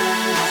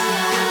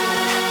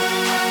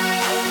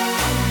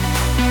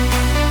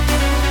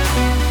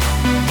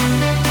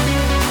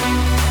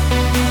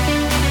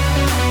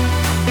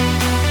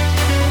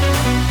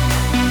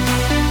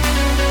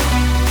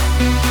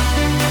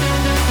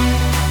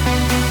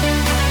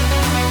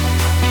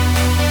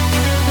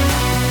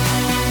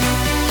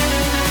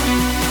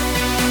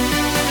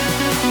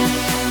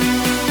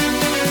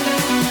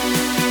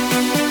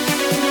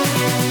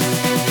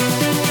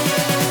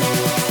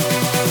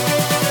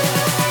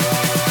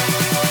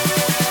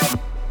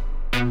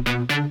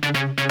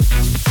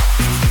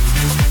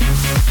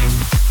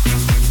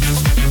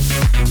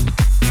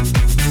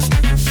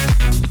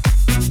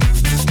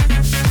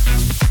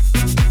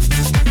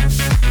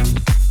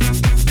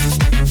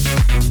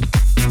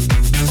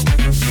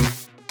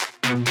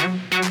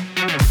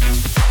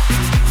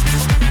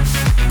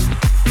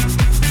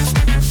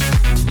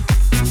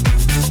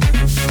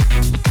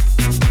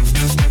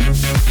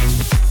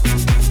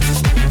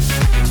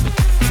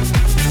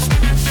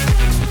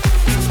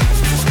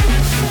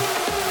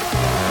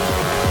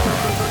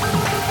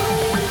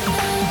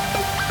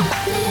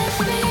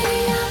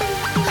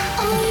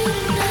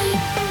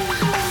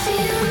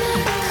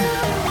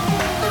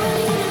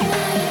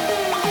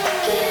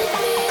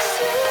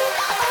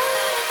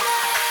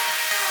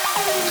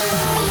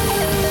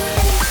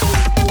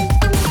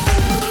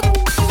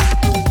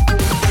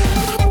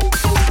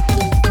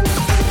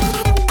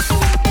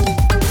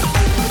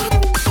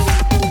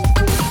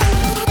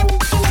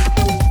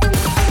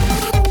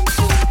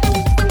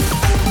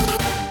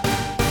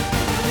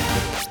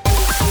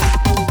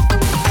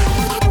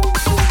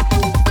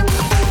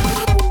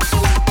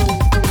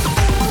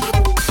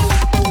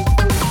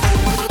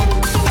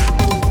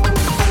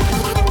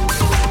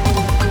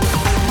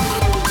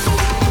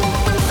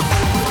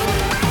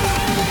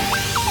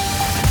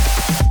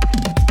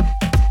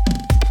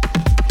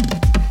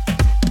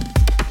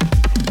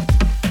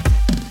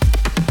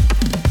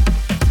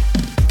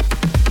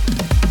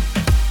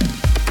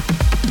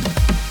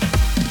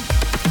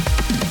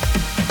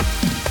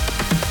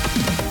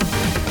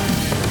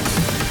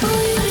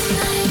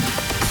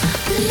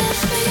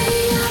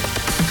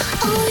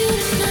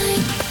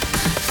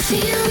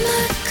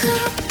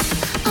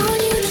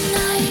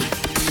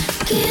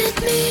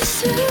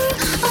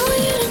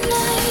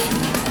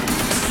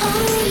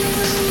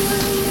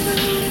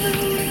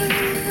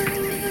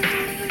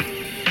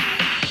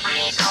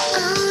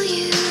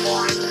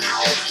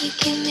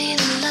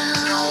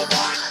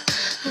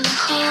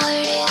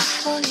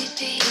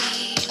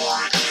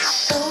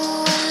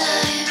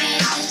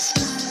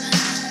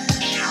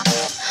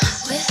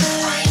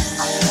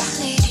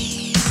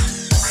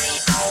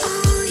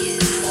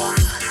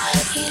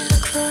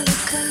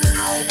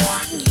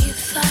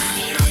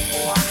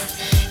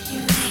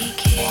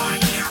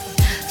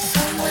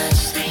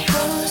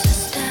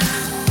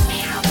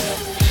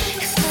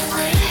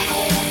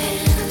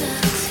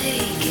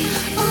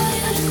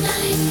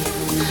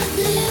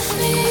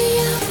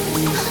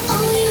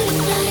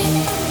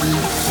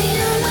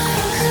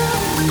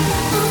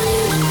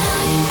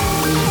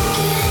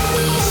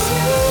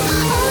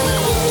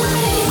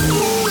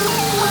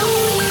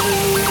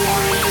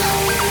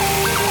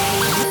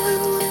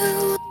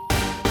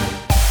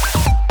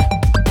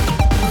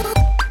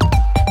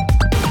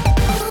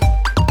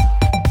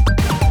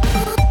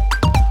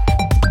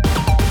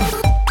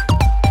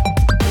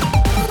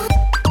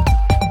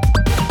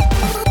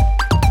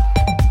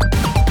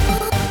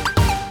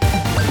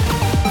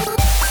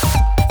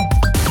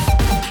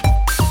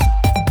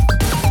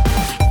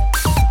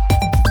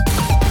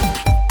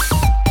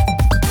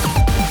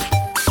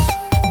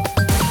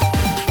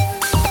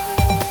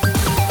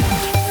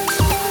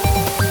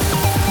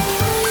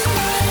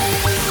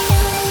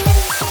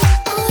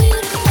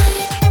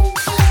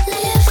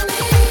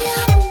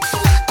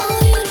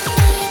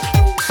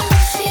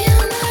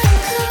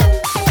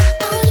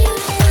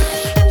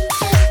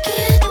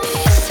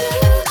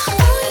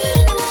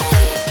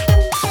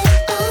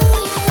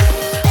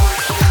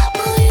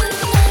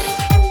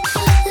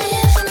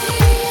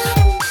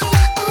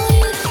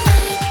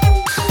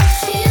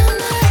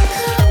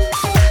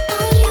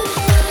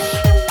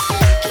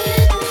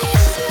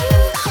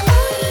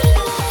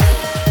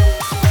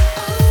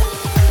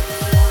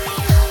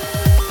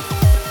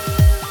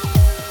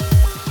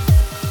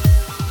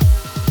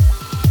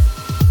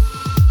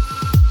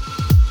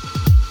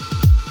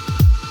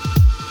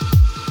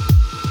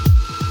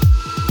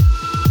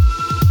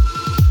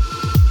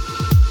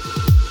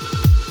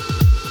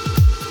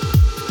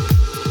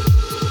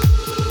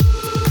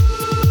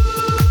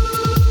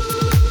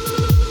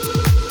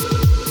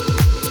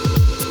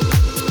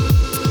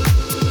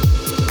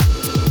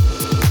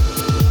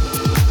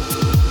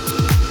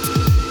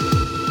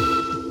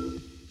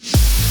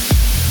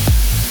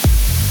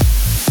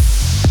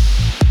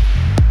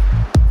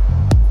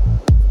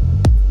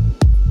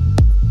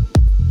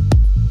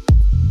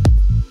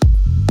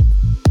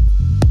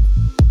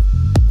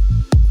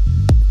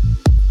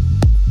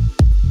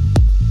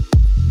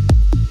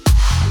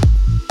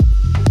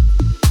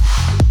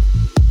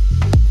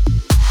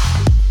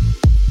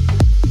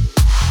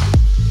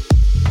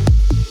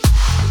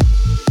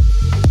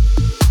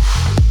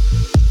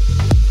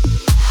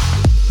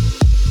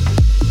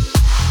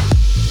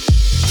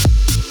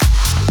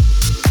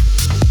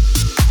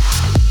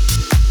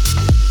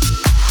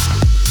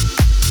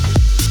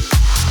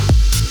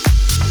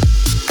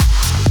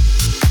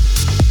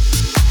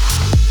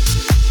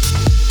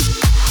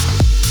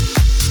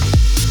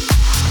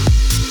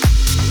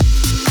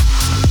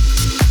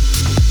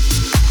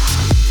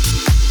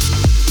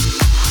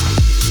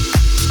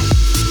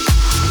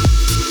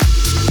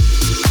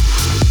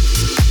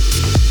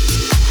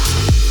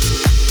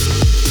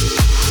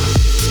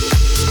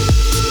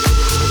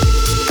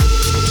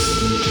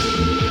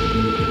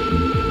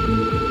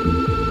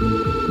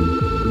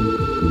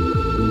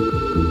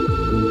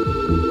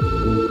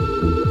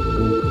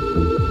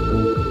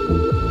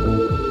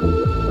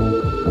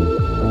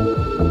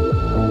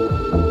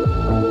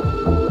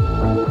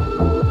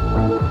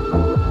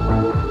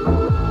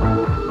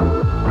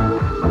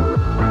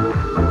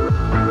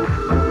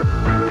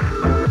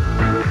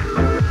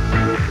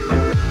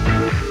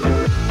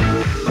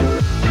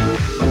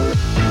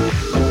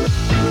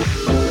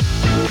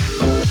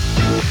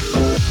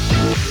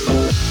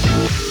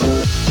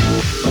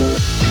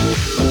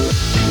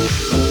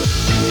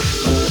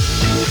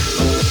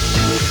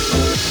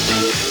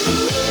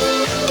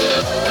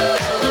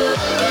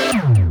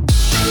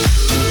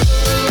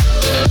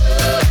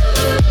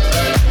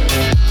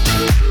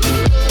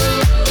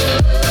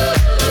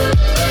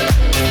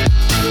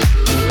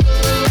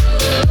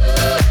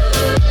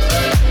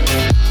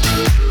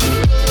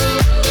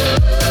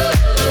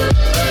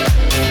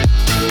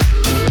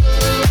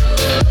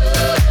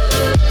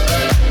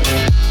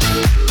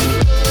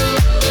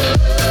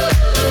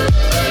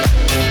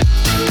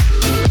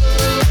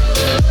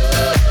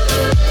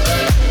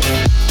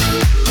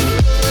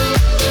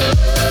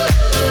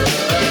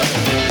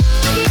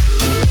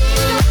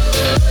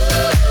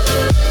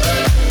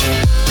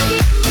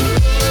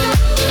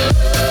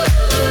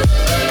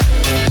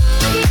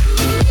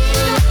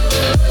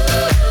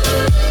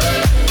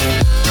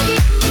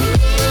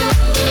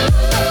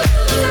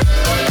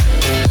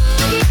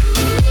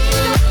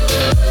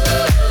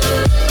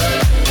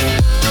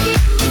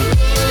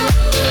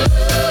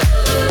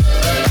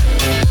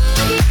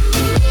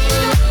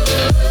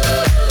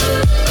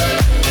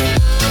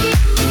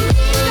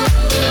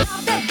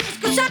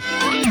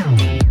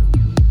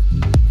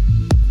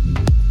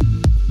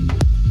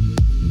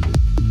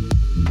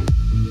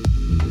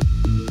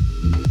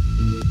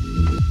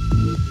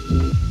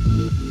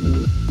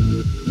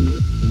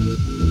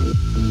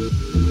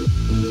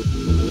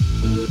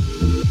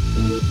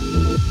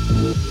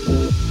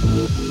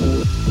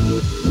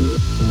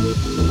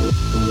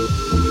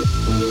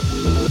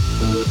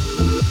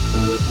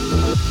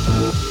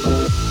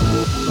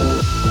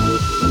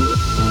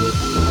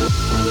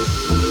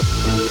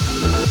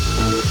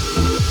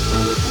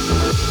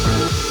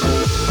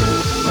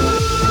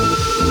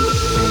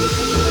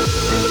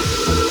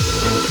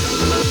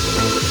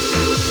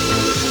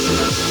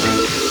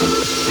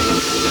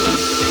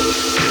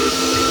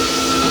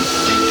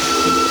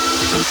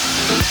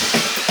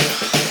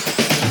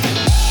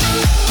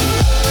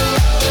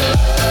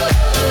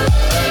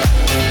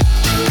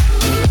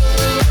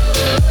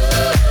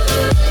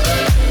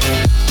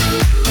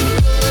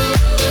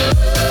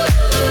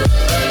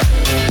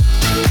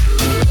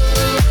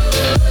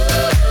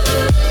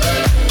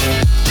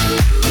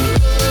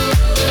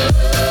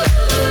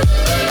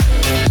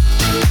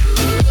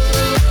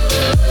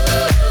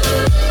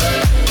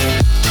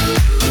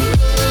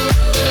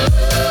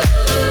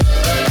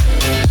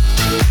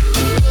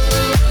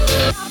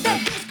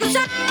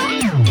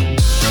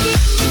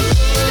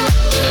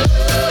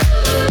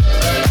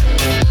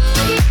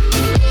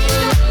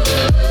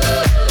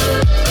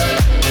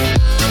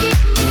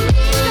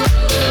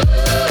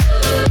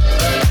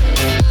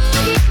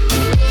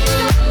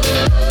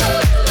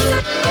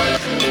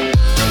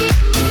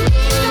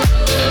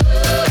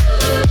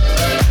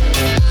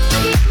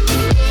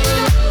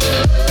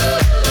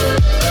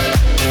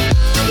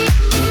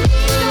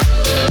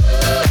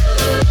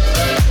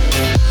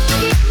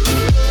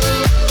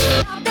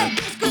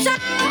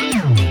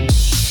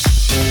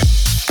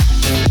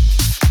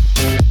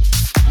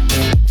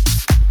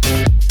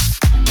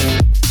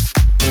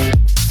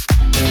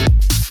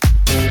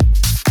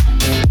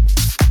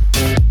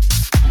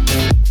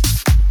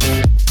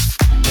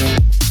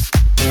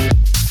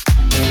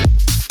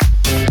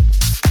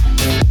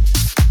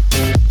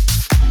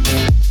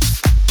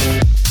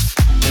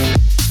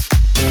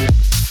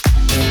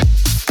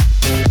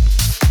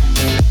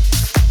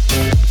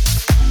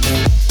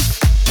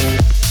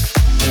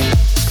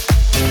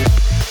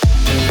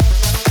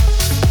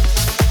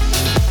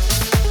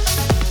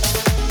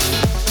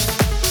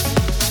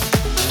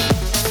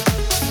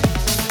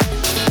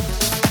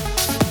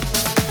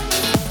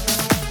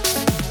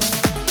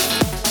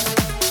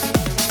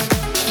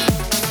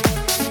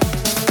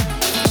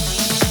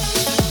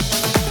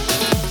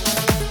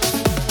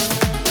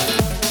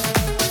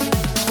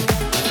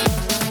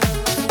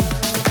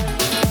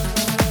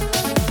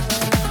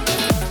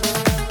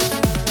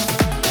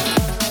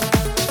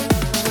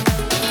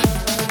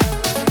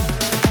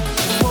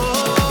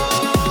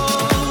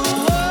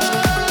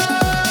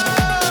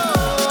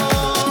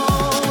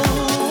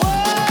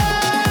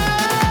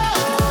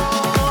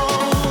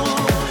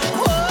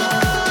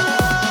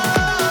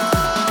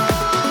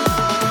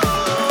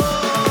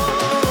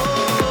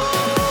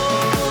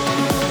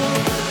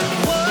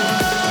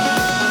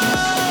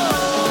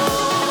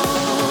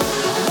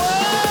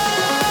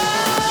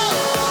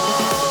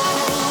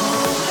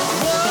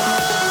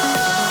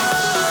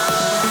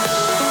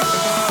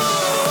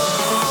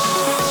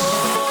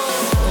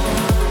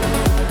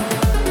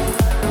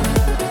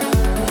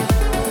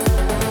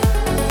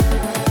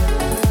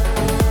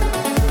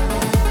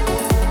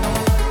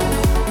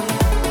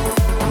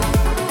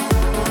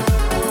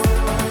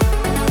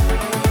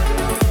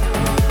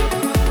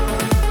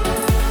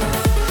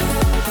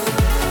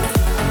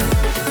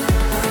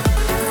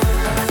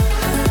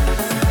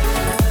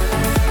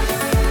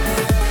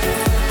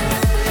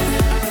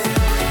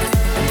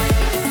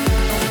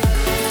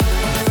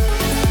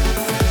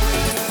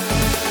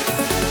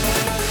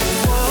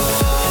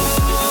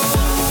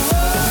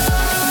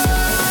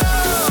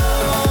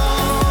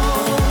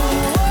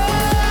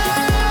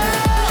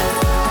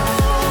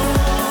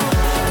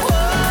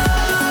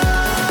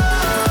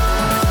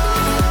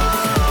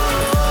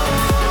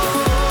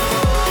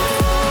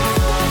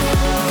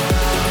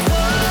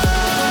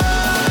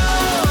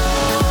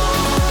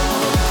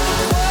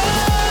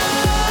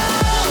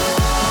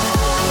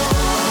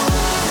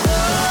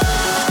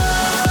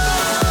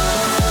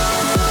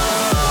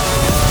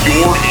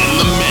 You're in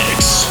the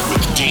mix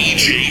with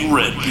DJ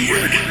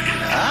Redbeard.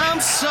 I'm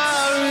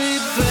sorry,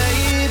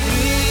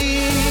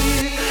 baby.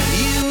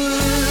 You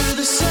were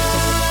the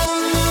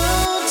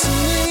someone to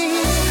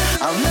me.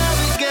 I'll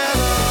never get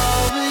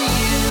over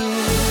you.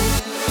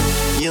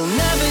 You'll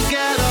never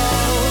get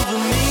over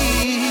me.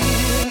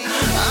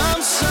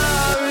 I'm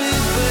sorry,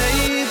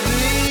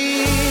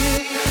 baby.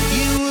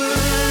 You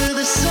were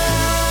the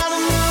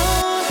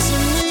someone to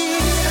me.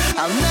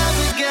 I'll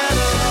never get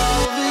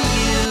over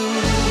you.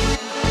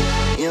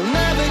 You'll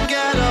never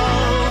get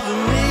over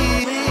me.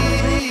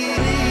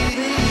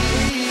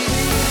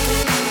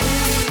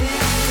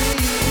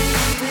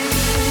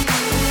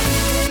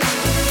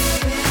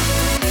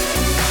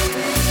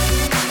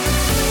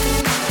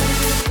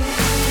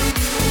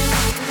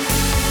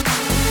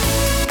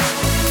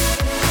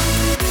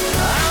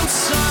 I'm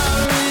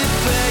sorry,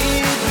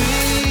 baby.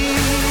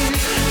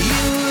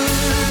 You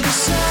were the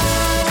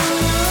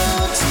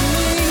someone to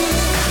me.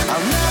 I'll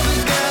never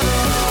get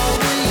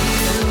over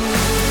you.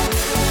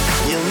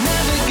 You'll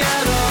never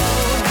get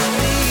over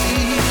me.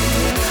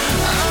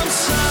 I'm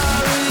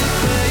sorry,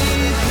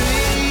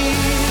 baby.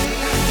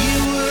 You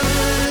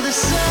were the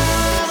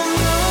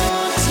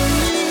someone to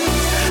me.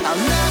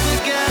 I'll never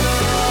get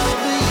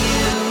over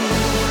you.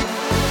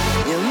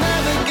 You'll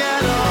never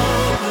get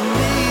over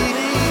me.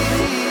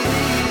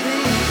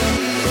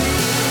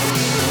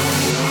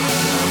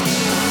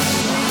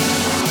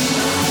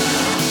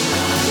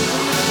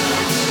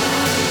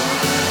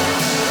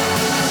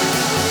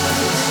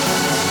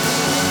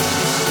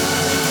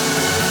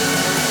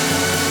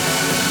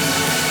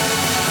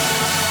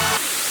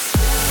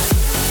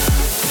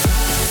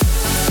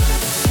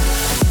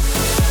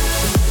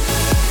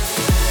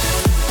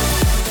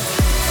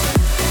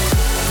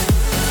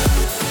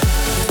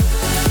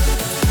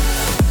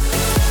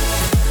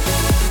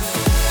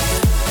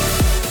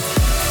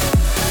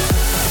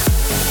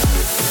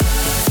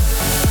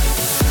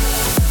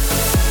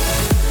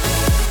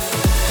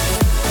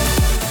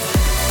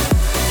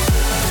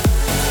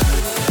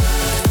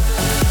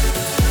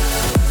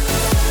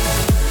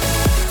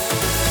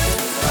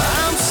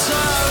 I'm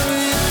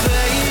sorry,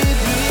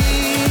 baby.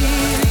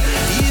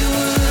 You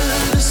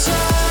were the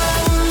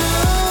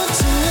someone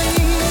to me.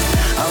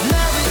 I'll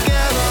never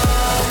get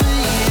over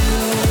you.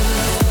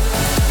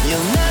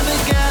 You'll never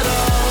get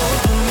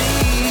over me.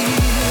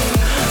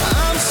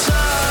 I'm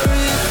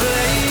sorry,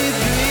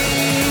 baby.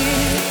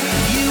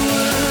 You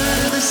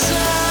were the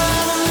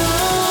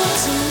someone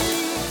to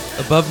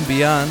me. Above and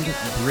Beyond,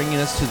 bringing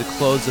us to the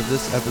close of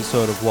this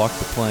episode of Walk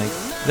the Plank.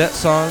 That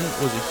song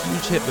was a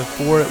huge hit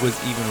before it was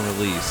even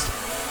released.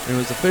 And it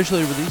was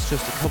officially released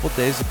just a couple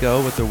days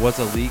ago, but there was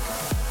a leak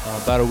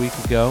about a week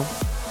ago.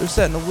 They're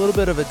setting a little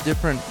bit of a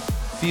different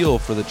feel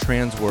for the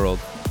trans world,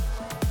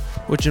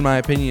 which in my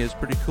opinion is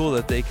pretty cool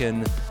that they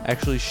can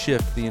actually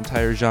shift the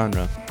entire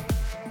genre.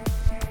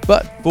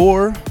 But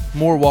for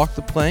more Walk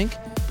the Plank,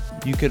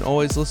 you can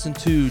always listen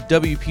to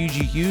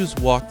WPGU's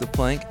Walk the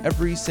Plank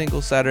every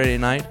single Saturday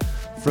night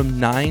from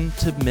 9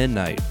 to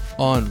midnight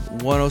on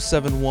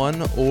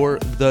 1071 or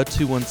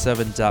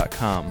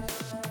the217.com.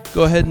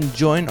 Go ahead and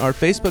join our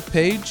Facebook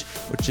page,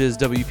 which is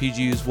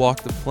WPGU's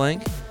Walk the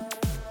Plank,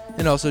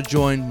 and also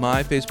join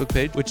my Facebook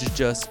page, which is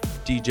just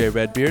DJ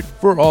Redbeard,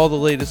 for all the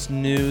latest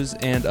news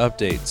and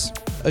updates.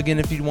 Again,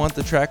 if you want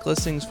the track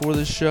listings for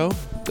this show,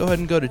 go ahead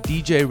and go to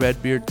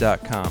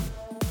djredbeard.com.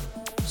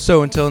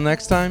 So until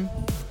next time,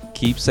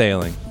 keep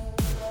sailing.